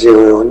άλλαζε ο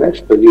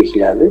αιώνας το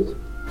 2000,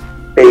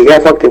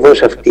 περιγράφω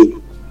ακριβώς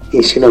αυτή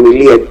την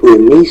συνομιλία του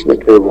εμείς με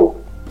το εγώ,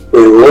 το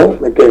εγώ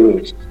με το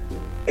εμείς.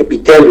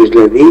 Επιτέλους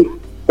δηλαδή,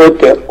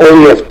 πότε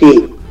όλη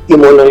αυτή η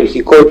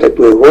μονολυθικότητα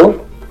του εγώ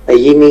θα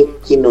γίνει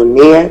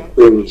κοινωνία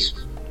του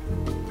εμείς.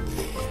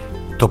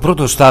 Το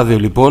πρώτο στάδιο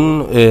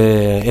λοιπόν,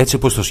 έτσι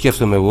όπως το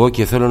σκέφτομαι εγώ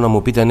και θέλω να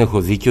μου πείτε αν έχω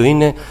δίκιο,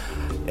 είναι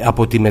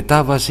από τη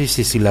μετάβαση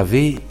στη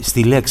συλλαβή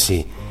στη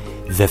λέξη.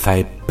 Δεν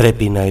θα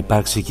πρέπει να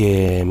υπάρξει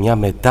και μια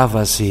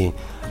μετάβαση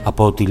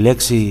από τη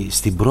λέξη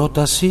στην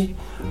πρόταση,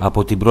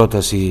 από την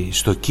πρόταση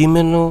στο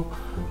κείμενο,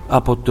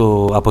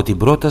 από την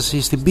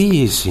πρόταση στην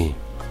ποίηση?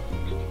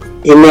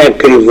 Είναι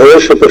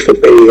ακριβώς όπως το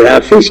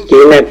περιγράφεις και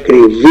είναι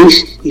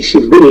ακριβής η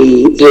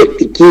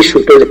λεκτική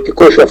σου, το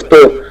λεκτικό σου αυτό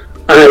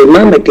άλμα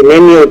με την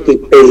έννοια ότι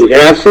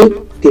περιγράφει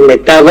τη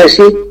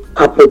μετάβαση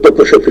από το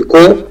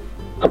προσωπικό,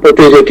 από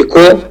το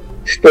ιδιωτικό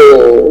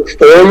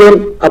στο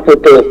όλον, από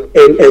το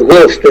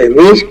εγώ στο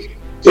εμείς,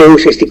 και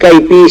ουσιαστικά η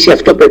ποίηση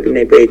αυτό πρέπει να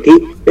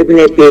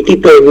υπηρετεί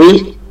το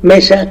εμείς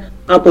μέσα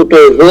από το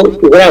εγώ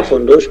του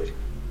γράφοντος,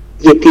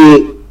 γιατί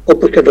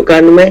όπως και το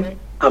κάνουμε,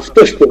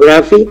 αυτός που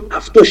γράφει,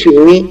 αυτό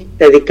σημαίνει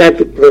τα δικά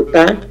του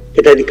πρωτά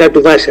και τα δικά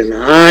του βάσανα.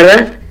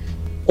 Άρα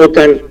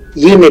όταν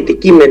γίνεται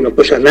κείμενο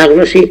προς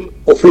ανάγνωση,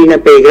 οφείλει να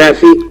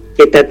περιγράφει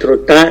και τα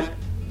τροτά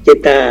και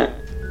τα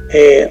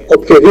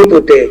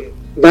οποιοδήποτε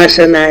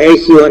βάσανα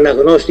έχει ο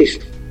αναγνώστης,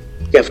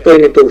 και αυτό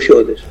είναι το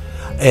ουσιώδες.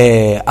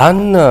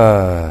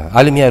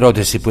 Άλλη μια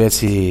ερώτηση που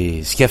έτσι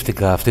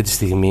σκέφτηκα αυτή τη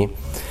στιγμή,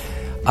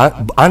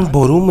 αν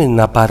μπορούμε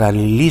να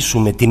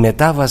παραλληλήσουμε τη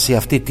μετάβαση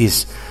αυτή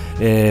της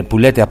που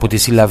λέτε από τη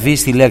συλλαβή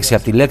στη λέξη,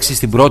 από τη λέξη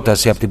στην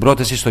πρόταση, από την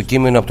πρόταση στο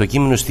κείμενο, από το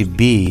κείμενο στην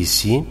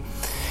ποίηση,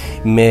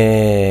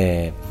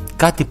 με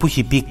κάτι που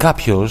έχει πει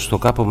κάποιος,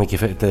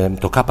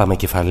 το κάπα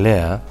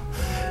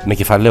με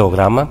κεφαλαίο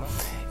γράμμα,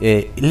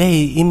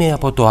 λέει είμαι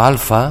από το α,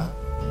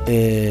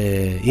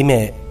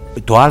 είμαι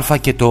το α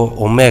και το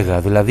ω,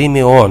 δηλαδή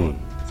είμαι ον.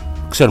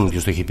 Ξέρουμε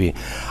ποιος το έχει πει.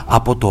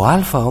 Από το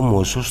α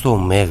όμως ως το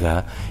ω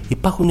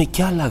υπάρχουν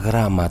και άλλα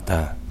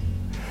γράμματα.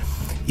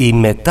 Η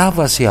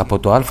μετάβαση από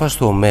το α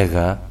στο ω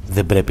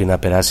δεν πρέπει να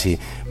περάσει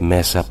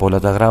μέσα από όλα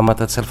τα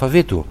γράμματα της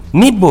αλφαβήτου?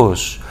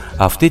 Μήπως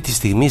αυτή τη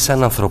στιγμή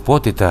σαν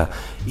ανθρωπότητα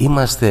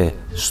είμαστε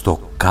στο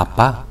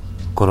κάπα,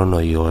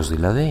 κορονοϊός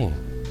δηλαδή?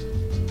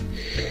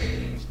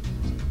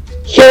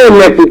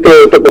 Χαίρομαι που το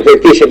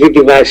τοποθετεί σε αυτή τη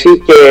βάση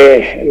και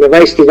με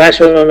βάση στη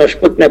βάση να σου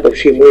πω την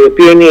άποψή μου, η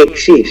οποία είναι η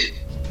εξής.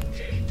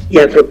 Η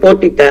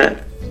ανθρωπότητα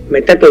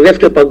μετά το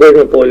Δεύτερο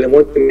Παγκόσμιο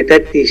Πόλεμο και μετά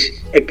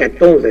τις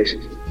εκατόμβες,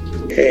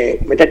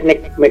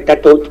 μετά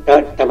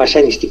τα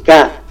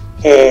βασανιστικά,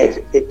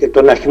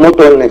 τον αριθμό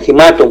των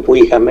θυμάτων που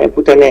είχαμε, που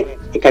ήταν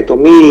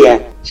εκατομμύρια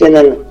σε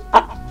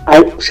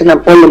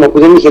έναν πόλεμο που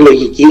δεν είχε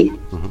λογική,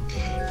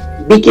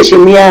 μπήκε σε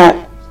μια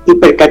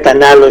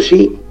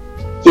υπερκατανάλωση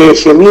και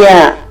σε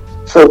μια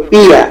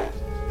φροπία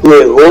του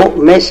εγώ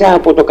μέσα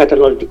από το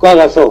καταναλωτικό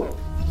αγαθό.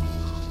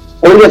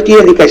 Όλη αυτή η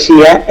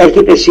διαδικασία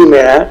έρχεται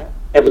σήμερα,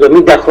 70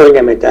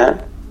 χρόνια μετά,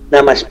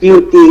 να μας πει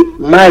ότι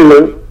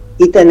μάλλον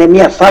ήταν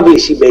μια φαύλη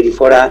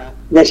συμπεριφορά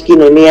μιας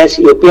κοινωνίας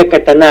η οποία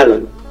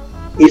κατανάλωνε.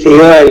 Ήρθε η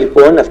ώρα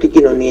λοιπόν αυτή η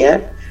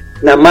κοινωνία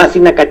να μάθει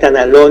να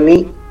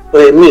καταναλώνει το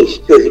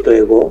εμείς και όχι το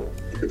εγώ.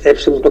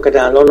 Επιτρέψτε μου, το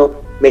καταναλώνω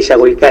με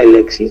εισαγωγικά η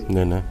λέξη.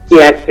 Ναι.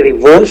 Και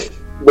ακριβώς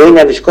μπορεί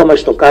να βρισκόμαστε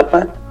στο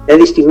κάπα,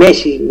 δηλαδή στη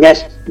μέση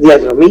μιας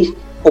διαδρομής,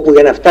 όπου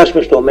για να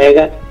φτάσουμε στο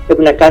ωμέγα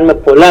πρέπει να κάνουμε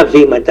πολλά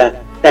βήματα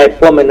τα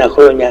επόμενα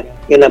χρόνια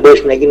για να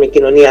μπορέσουμε να γίνουμε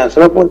κοινωνία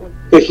ανθρώπων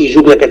και όχι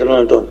ζούγκλα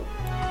καταναλωτών.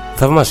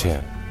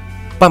 Θαυμάσια.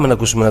 Πάμε να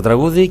ακούσουμε ένα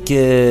τραγούδι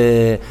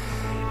και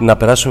να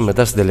περάσουμε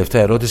μετά στην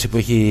τελευταία ερώτηση που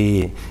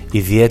έχει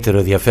ιδιαίτερο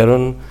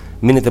ενδιαφέρον.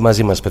 Μείνετε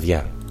μαζί μας,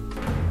 παιδιά.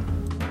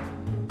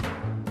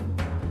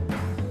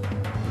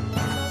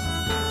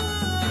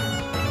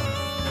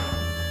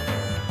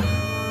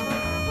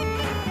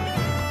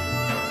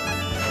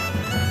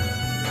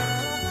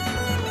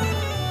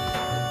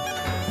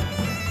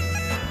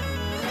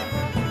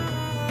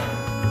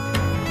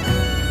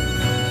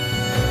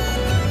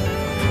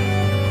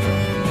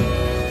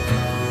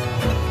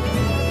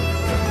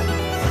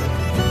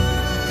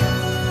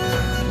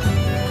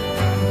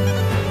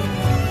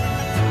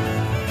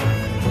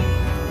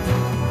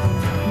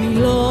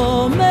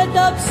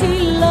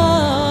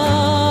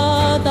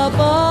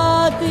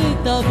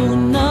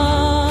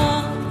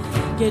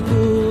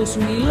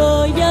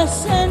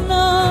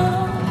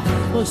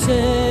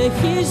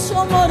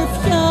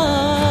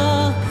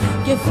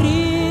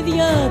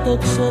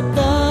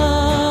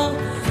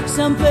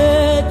 Σαν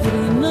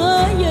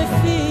πέτρινα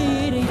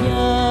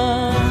γεφύρια,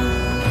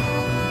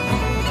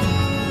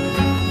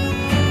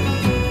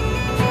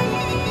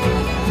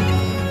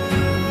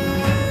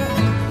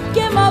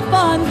 και μ'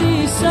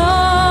 απάντησαν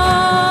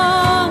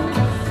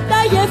τα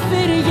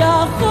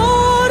γεφύρια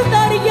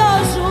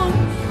χορταριάζουν,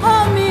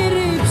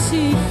 αμήρη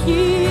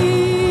ψυχή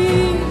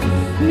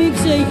μη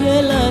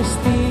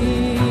ξεγελαστείς.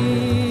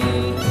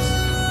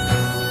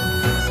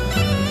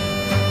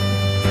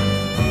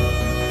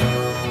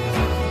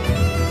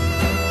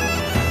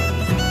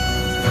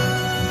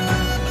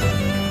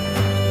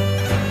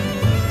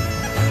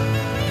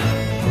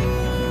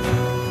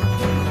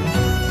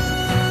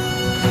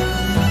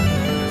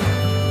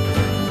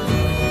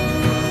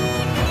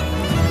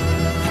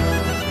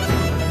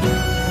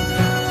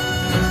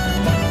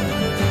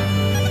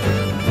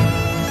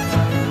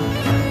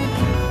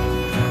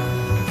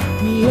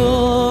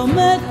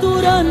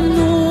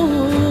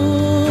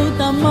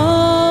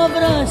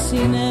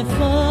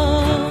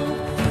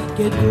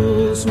 Και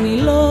τους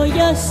μιλώ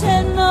για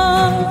σένα,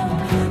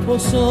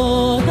 πως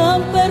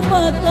όταν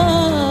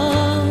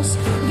περπατάς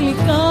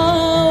γλυκά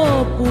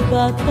όπου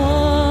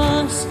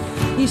πατάς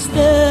η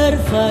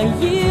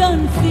στέρφαγη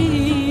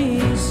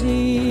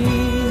ανθίζει.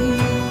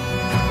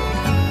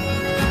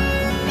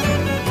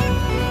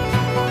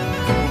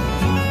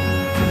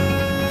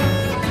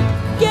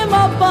 Και μ'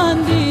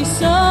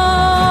 απάντησαν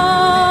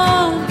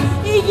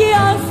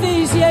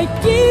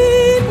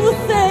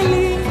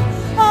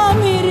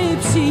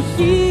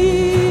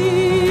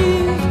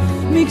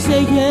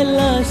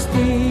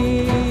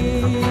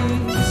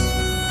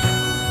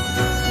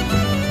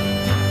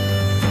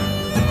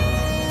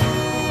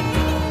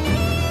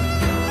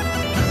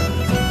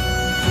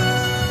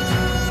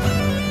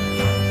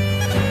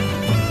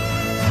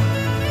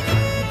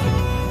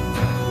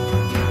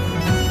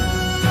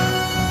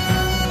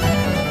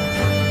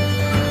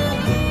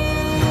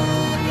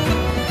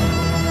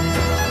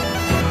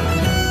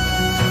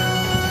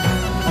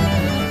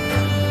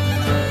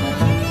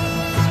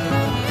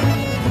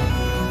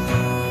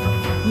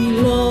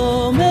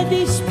Μιλώ με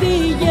τις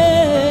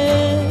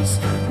πηγές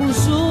που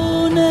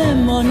ζουνε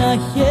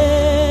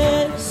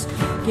μοναχές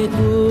και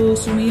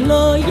τους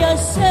μιλώ για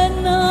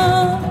σένα,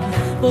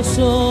 πως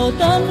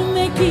όταν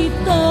με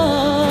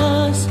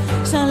κοιτάς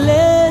σαν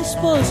λες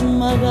πως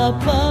μ'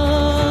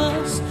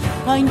 αγαπάς,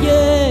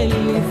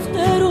 αγγέλοι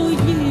φτερουγίζουν.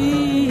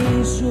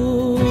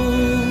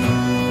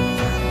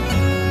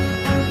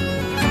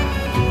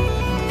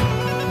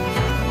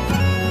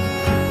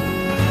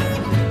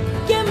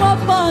 Και μ'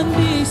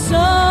 απάντησαν,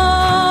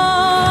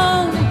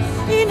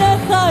 είναι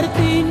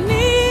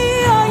χαρτινή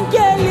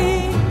αγγέλη,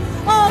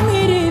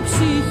 αμυρή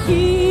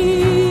ψυχή,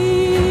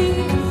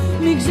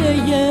 μην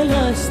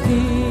ξεγελαστείς.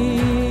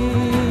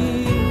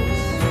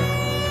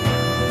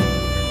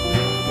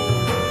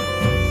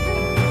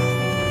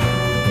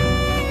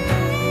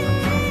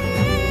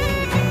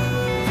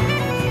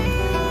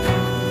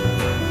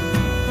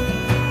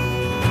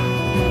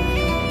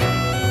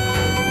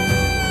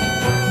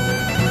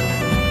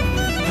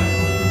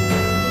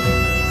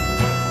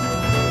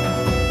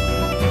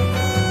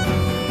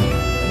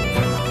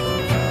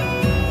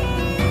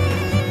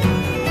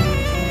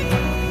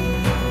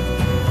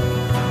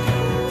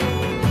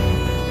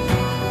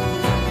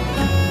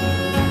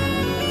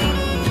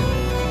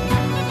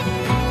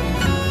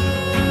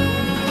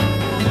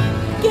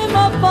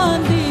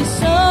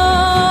 Απάντησαν,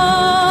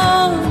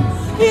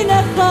 είναι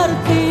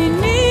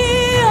χαρτινή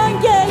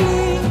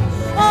αγγέλη,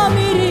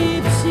 αμυρή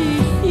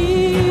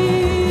ψυχή,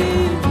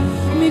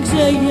 μην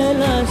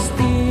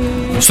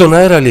ξεγελαστείς. Στον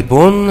αέρα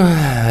λοιπόν,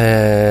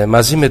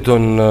 μαζί με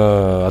τον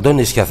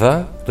Αντώνη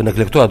Σιαθά, τον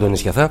εκλεκτό Αντώνη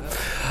Σιαθά,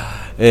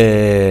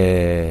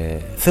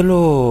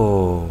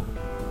 θέλω,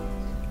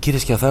 κύριε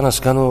Σιαθά, να σας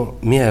κάνω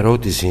μία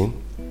ερώτηση,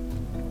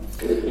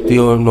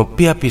 την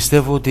οποία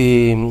πιστεύω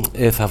ότι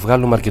θα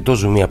βγάλουμε αρκετό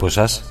ζουμί από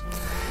εσάς.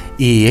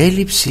 Η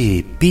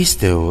έλλειψη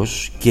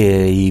πίστεως και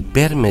η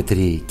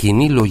υπέρμετρη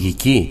κοινή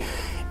λογική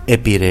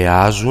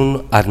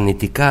επηρεάζουν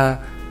αρνητικά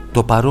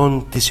το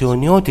παρόν της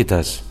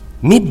αιωνιότητας.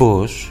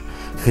 Μήπως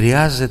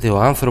χρειάζεται ο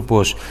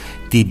άνθρωπος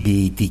την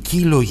ποιητική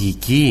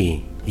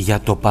λογική για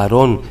το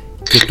παρόν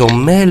και το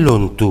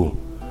μέλλον του?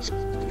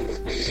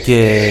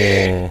 Και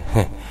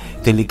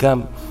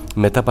τελικά,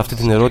 μετά από αυτή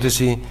την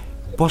ερώτηση,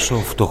 πόσο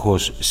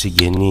φτωχός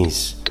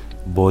συγγενής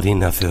μπορεί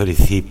να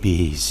θεωρηθεί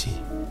ποίηση?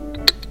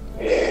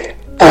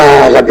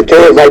 Αγαπητέ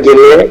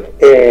Ευάγγελε,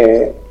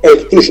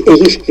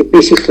 έχεις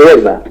χτυπήσει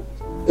φλέβα,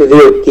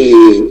 διότι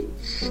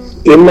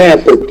είμαι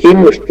από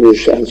εκείνους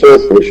τους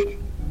ανθρώπους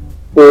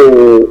που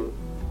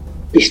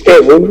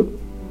πιστεύουν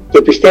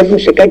και πιστεύουν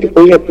σε κάτι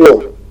πολύ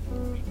απλό.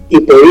 Η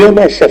πορεία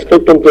μας σε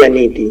αυτόν τον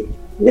πλανήτη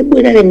δεν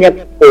μπορεί να είναι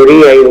μια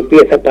πορεία η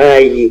οποία θα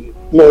παράγει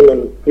μόνο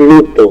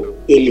πλούτο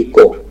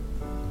υλικό.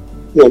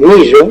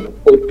 Νομίζω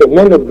ότι το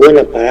μόνο που μπορεί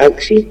να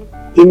παράξει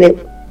είναι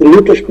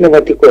πλούτος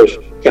πνευματικός,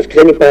 και αυτή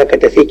δεν είναι η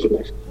παρακαταθήκη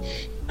μας.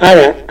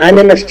 Άρα, αν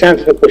ένας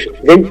άνθρωπος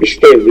δεν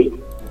πιστεύει,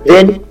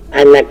 δεν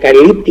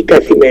ανακαλύπτει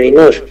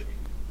καθημερινώς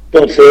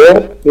τον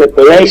Θεό, με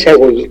πολλά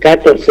εισαγωγικά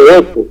τον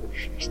Θεό του,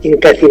 στην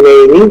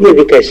καθημερινή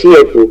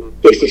διαδικασία του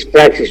και στις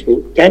πράξεις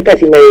του, και αν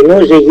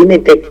καθημερινώς δεν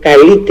γίνεται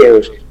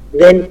καλύτερος,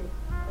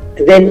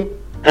 δεν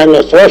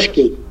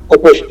ανοθρώσκει,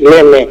 όπως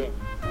λέμε,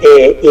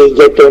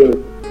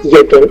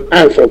 για τον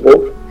άνθρωπο,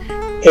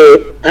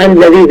 αν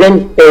δηλαδή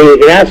δεν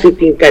περιγράφει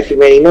την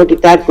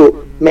καθημερινότητά του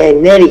με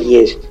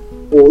ενέργειες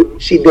που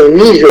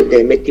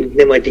συντονίζονται με την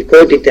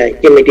πνευματικότητα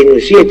και με την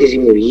ουσία της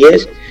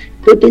δημιουργίας,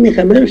 τότε είναι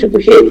χαμένος από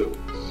χέρι.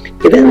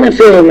 Και δεν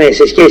αναφέρομαι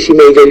σε σχέση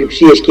με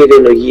ιδεολειψίες και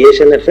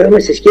ιδεολογίες, αναφέρομαι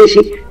σε σχέση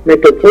με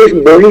το πώς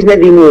μπορείς να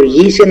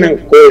δημιουργήσεις έναν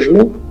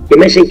κόσμο και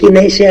μέσα εκεί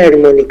να είσαι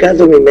αρμονικά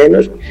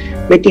δομημένος,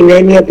 με την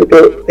έννοια που το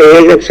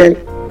περιέγραψαν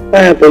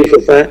πάρα πολύ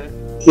σοφά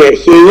οι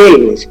αρχαίοι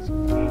Έλληνες.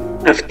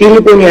 Αυτή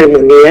λοιπόν η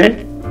αρμονία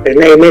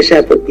περνάει μέσα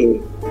από την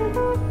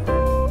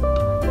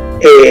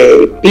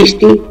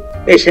πίστη,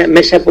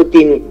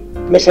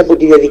 μέσα από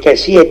τη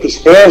διαδικασία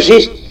της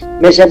θέωσης,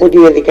 μέσα από τη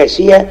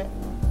διαδικασία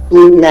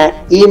του να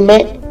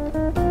είμαι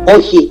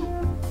όχι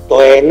το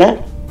ένα,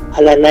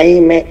 αλλά να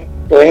είμαι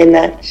το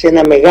ένα σε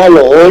ένα μεγάλο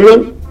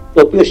όλον,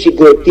 το οποίο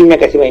συγκροτεί μια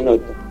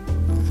καθημερινότητα.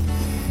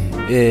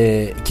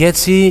 Και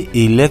έτσι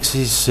οι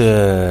λέξεις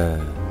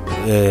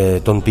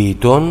των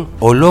ποιητών,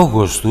 ο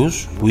λόγος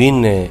τους που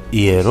είναι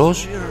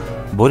ιερός,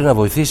 μπορεί να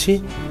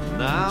βοηθήσει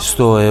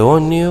στο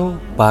αιώνιο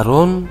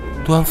παρόν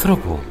του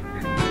ανθρώπου.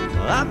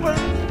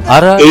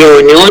 Άρα, η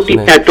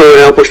αιωνιότητα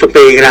τώρα, όπως το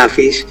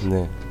περιγράφεις,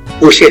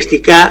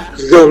 ουσιαστικά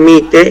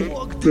δομείται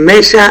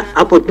μέσα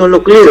από την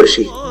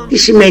ολοκλήρωση. Τι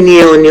σημαίνει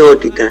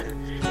αιωνιότητα,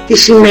 τι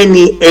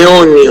σημαίνει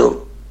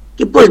αιώνιο,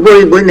 Και πώς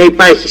μπορεί να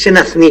υπάρχει σε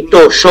ένα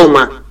θνητό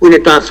σώμα που είναι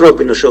το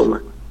ανθρώπινο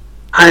σώμα.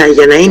 Άρα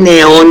για να είναι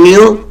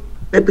αιώνιο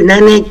πρέπει να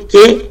είναι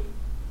και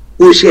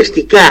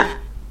ουσιαστικά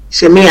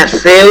σε μια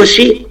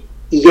θέωση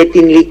για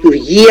την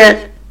λειτουργία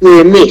του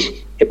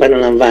εμείς,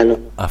 επαναλαμβάνω,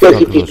 και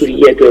όχι τη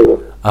λειτουργία του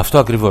εγώ. Αυτό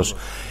ακριβώς.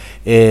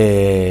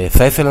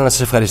 Θα ήθελα να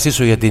σας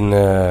ευχαριστήσω για την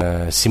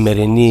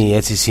σημερινή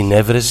έτσι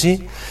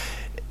συνέβρεση.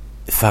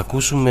 Θα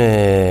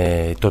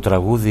ακούσουμε το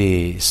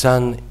τραγούδι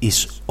Sun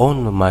is on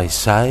my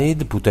side,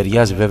 που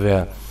ταιριάζει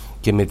βέβαια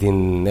και με,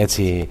 με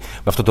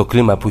αυτό το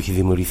κλίμα που έχει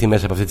δημιουργηθεί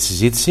μέσα από αυτή τη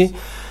συζήτηση.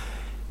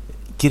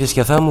 Κύριε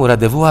Σκιαθά μου,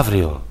 ραντεβού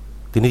αύριο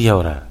την ίδια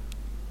ώρα.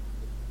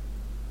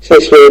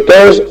 Σας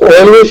χαιρετώ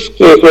όλους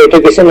και χαιρετώ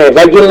και εσένα,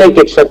 Ευάγγελε,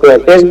 και τους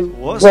ακροατές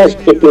μας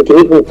και την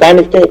τιμή που μου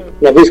κάνετε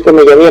να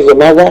βρίσκομαι για μια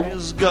εβδομάδα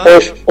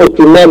ως ο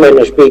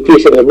τιμόμενος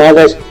ποιητής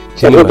εβδομάδας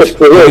σε αυτό το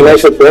σπουδαίο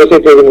μέσο που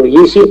έχετε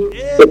δημιουργήσει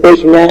και που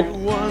έχει μια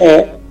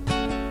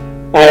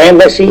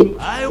παρέμβαση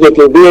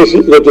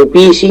για την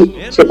ποίηση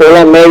σε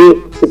πολλά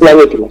μέρη του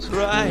πλανήτη μας.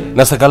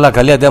 Να είστε καλά,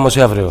 καλή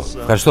αντάμωση αύριο.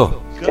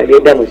 Ευχαριστώ. Καλή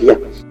αντάμωση, γεια.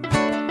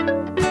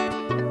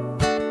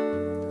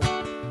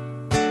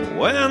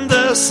 When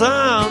the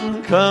sun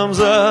comes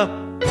up,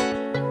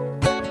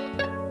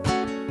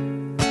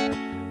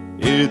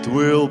 it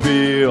will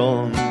be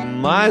on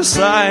my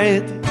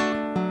side.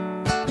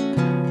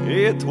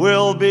 It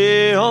will be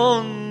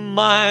on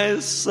my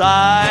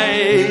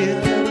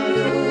side.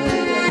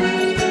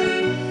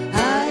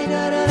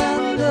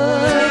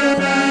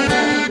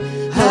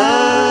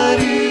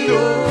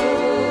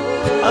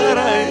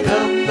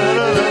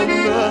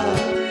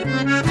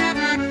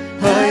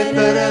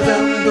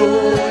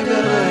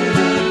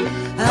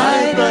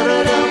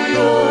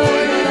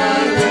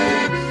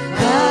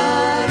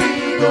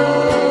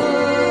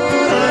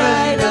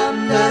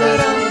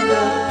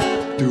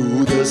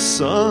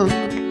 Son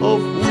of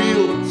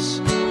wheels,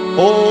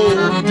 all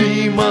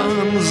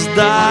demons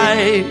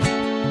die.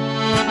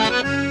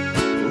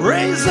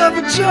 Rays of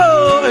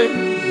joy,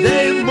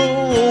 they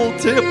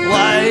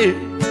multiply.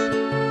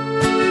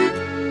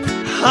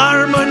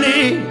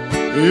 Harmony,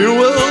 you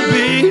will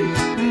be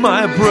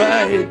my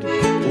bride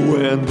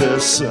when the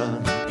sun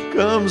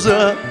comes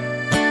up.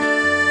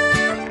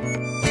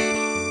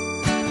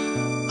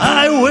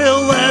 I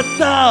will let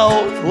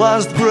out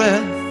last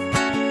breath,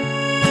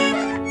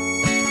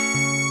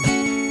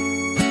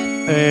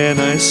 and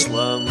I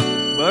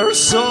slumber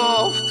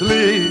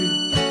softly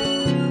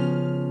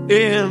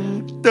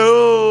into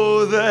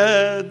the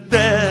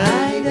dead.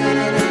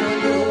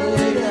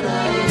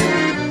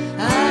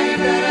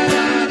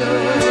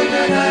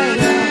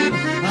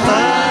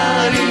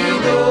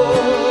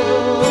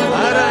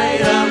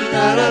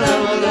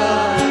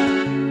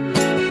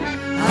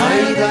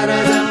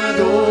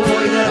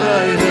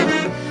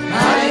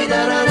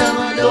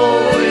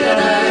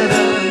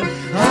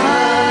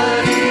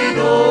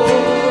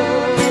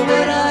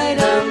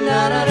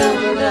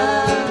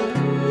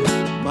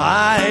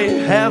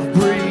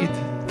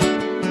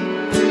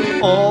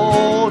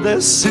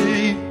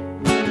 See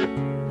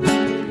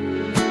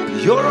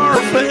your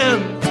orphan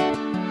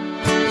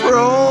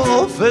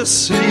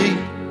prophecy,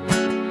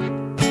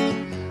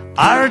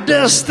 our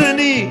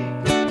destiny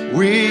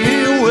we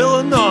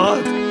will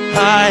not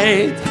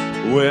hide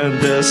when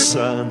the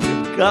sun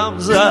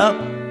comes up.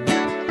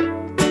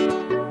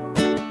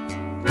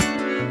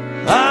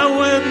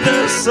 When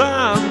the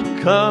sun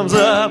comes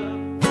up.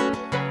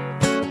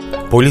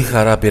 Πολύ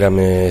χαρά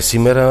πήραμε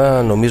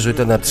σήμερα. Νομίζω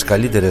ήταν από τις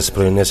καλύτερες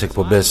πρωινές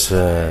εκπομπές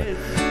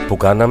που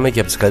κάναμε και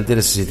από τις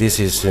καλύτερες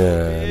συζητήσεις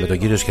με τον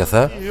κύριο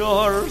Σκιαθά,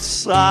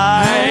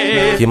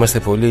 και είμαστε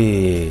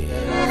πολύ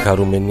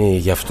χαρούμενοι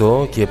γι'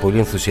 αυτό και πολύ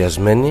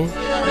ενθουσιασμένοι,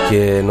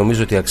 και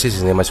νομίζω ότι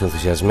αξίζει να είμαστε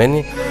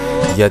ενθουσιασμένοι,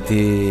 γιατί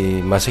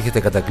μας έχετε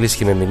κατακλείσει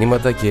και με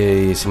μηνύματα και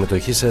η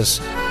συμμετοχή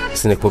σας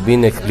στην εκπομπή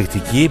είναι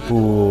εκπληκτική,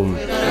 που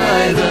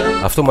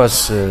αυτό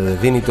μας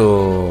δίνει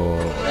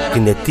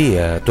την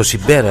αιτία, το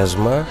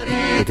συμπέρασμα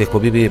ότι η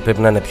εκπομπή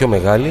πρέπει να είναι πιο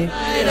μεγάλη.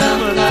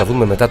 Θα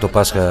δούμε μετά το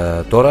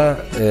Πάσχα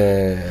τώρα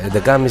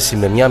 11.30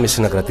 με 1.30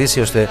 να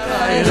κρατήσει, ώστε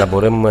να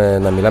μπορούμε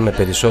να μιλάμε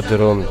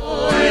περισσότερο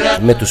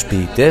με τους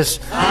ποιητές,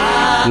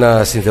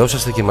 να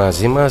συνδεώσαστε και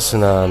μαζί μας,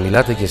 να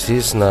μιλάτε κι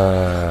εσείς, να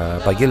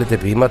απαγγέλλετε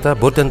ποίηματα.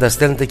 Μπορείτε να τα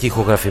στέλνετε και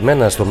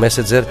ηχογραφημένα στο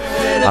Messenger,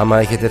 άμα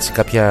έχετε έτσι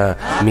κάποια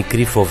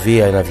μικρή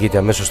φοβία να βγείτε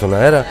αμέσως στον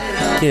αέρα,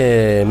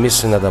 και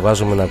εμείς να τα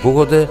βάζουμε να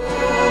ακούγονται,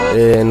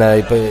 να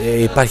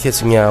υπάρχει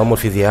έτσι μια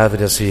όμορφη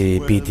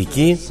διάδραση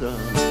ποιητική.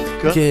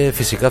 Και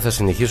φυσικά θα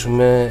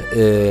συνεχίσουμε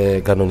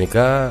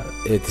κανονικά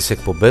τις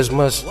εκπομπές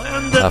μας,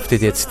 αυτή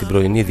έτσι την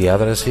πρωινή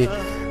διάδραση,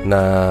 να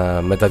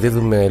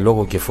μεταδίδουμε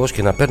λόγο και φως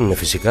και να παίρνουμε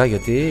φυσικά,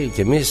 γιατί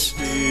και εμείς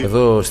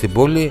εδώ στην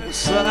πόλη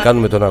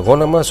κάνουμε τον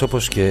αγώνα μας,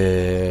 όπως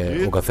και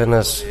ο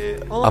καθένας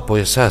από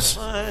εσάς.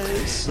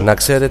 Να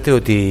ξέρετε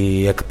ότι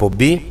η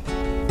εκπομπή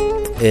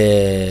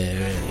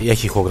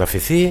έχει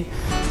ηχογραφηθεί,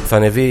 θα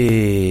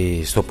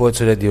ανεβεί στο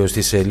Poets Radio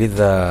στη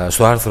σελίδα,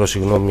 στο άρθρο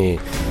συγγνώμη,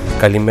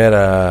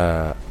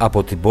 Καλημέρα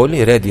από την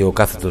πόλη, Radio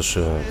κάθετος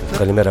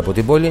Καλημέρα από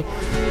την πόλη,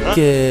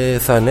 και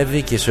θα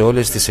ανέβει και σε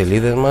όλες τις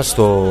σελίδες μας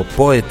στο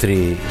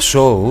Poetry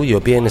Show, η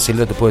οποία είναι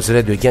σελίδα του Poets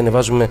Radio. Εκεί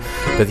ανεβάζουμε,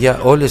 παιδιά,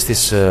 όλες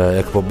τις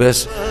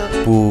εκπομπές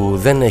που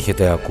δεν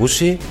έχετε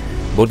ακούσει.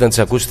 Μπορείτε να τις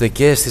ακούσετε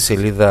και στη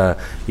σελίδα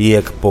οι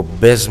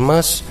εκπομπές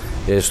μας,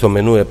 στο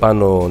μενού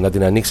επάνω να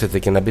την ανοίξετε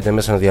και να μπείτε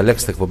μέσα να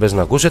διαλέξετε εκπομπές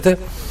να ακούσετε.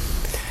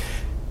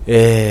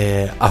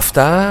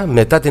 Αυτά.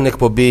 Μετά την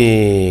εκπομπή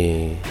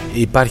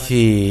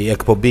υπάρχει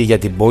εκπομπή για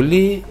την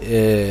πόλη,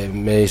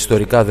 με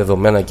ιστορικά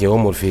δεδομένα και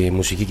όμορφη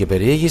μουσική και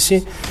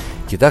περιήγηση.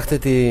 Κοιτάξτε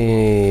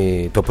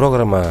το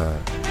πρόγραμμα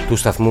του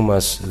σταθμού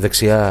μας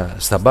δεξιά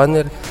στα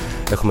μπάνερ.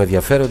 Έχουμε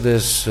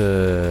ενδιαφέροντες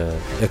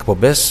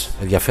εκπομπές,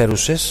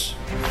 ενδιαφέρουσες,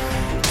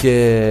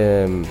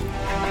 και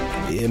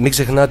μην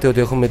ξεχνάτε ότι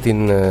έχουμε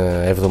την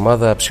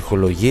εβδομάδα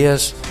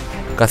ψυχολογίας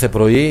κάθε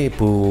πρωί,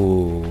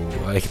 που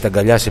έχετε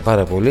αγκαλιάσει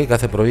πάρα πολύ.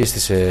 Κάθε πρωί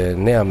στις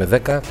 9 με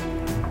 10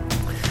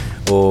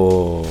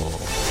 ο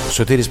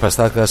Σωτήρης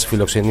Παστάκας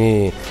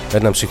φιλοξενεί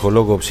έναν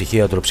ψυχολόγο,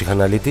 ψυχίατρο,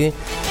 ψυχαναλύτη,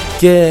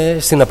 και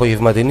στην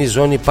απογευματινή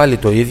ζώνη πάλι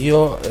το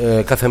ίδιο.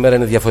 Κάθε μέρα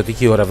είναι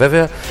διαφορετική ώρα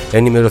βέβαια.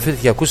 Ενημερωθείτε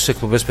και ακούστε τις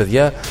εκπομπές,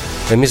 παιδιά.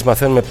 Εμείς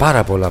μαθαίνουμε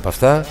πάρα πολλά από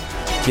αυτά,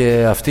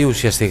 και αυτή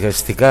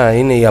ουσιαστικά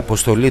είναι η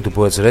αποστολή του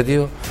Poets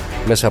Radio,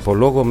 μέσα από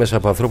λόγο, μέσα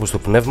από ανθρώπους του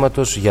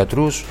πνεύματος,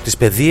 γιατρούς, της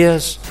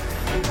παιδείας,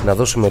 να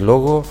δώσουμε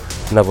λόγο,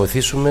 να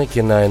βοηθήσουμε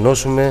και να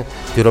ενώσουμε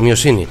τη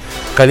Ρωμιοσύνη.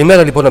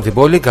 Καλημέρα λοιπόν από την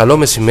πόλη, καλό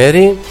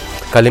μεσημέρι,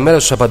 καλημέρα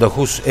στους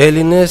απανταχούς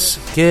Έλληνες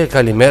και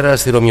καλημέρα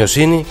στη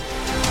Ρωμιοσύνη.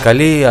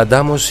 Καλή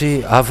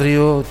αντάμωση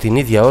αύριο την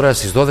ίδια ώρα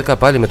στις 12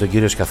 πάλι με τον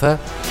κύριο Σκαθά,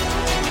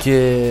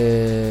 και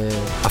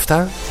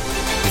αυτά,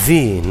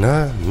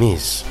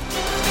 δυναμείς.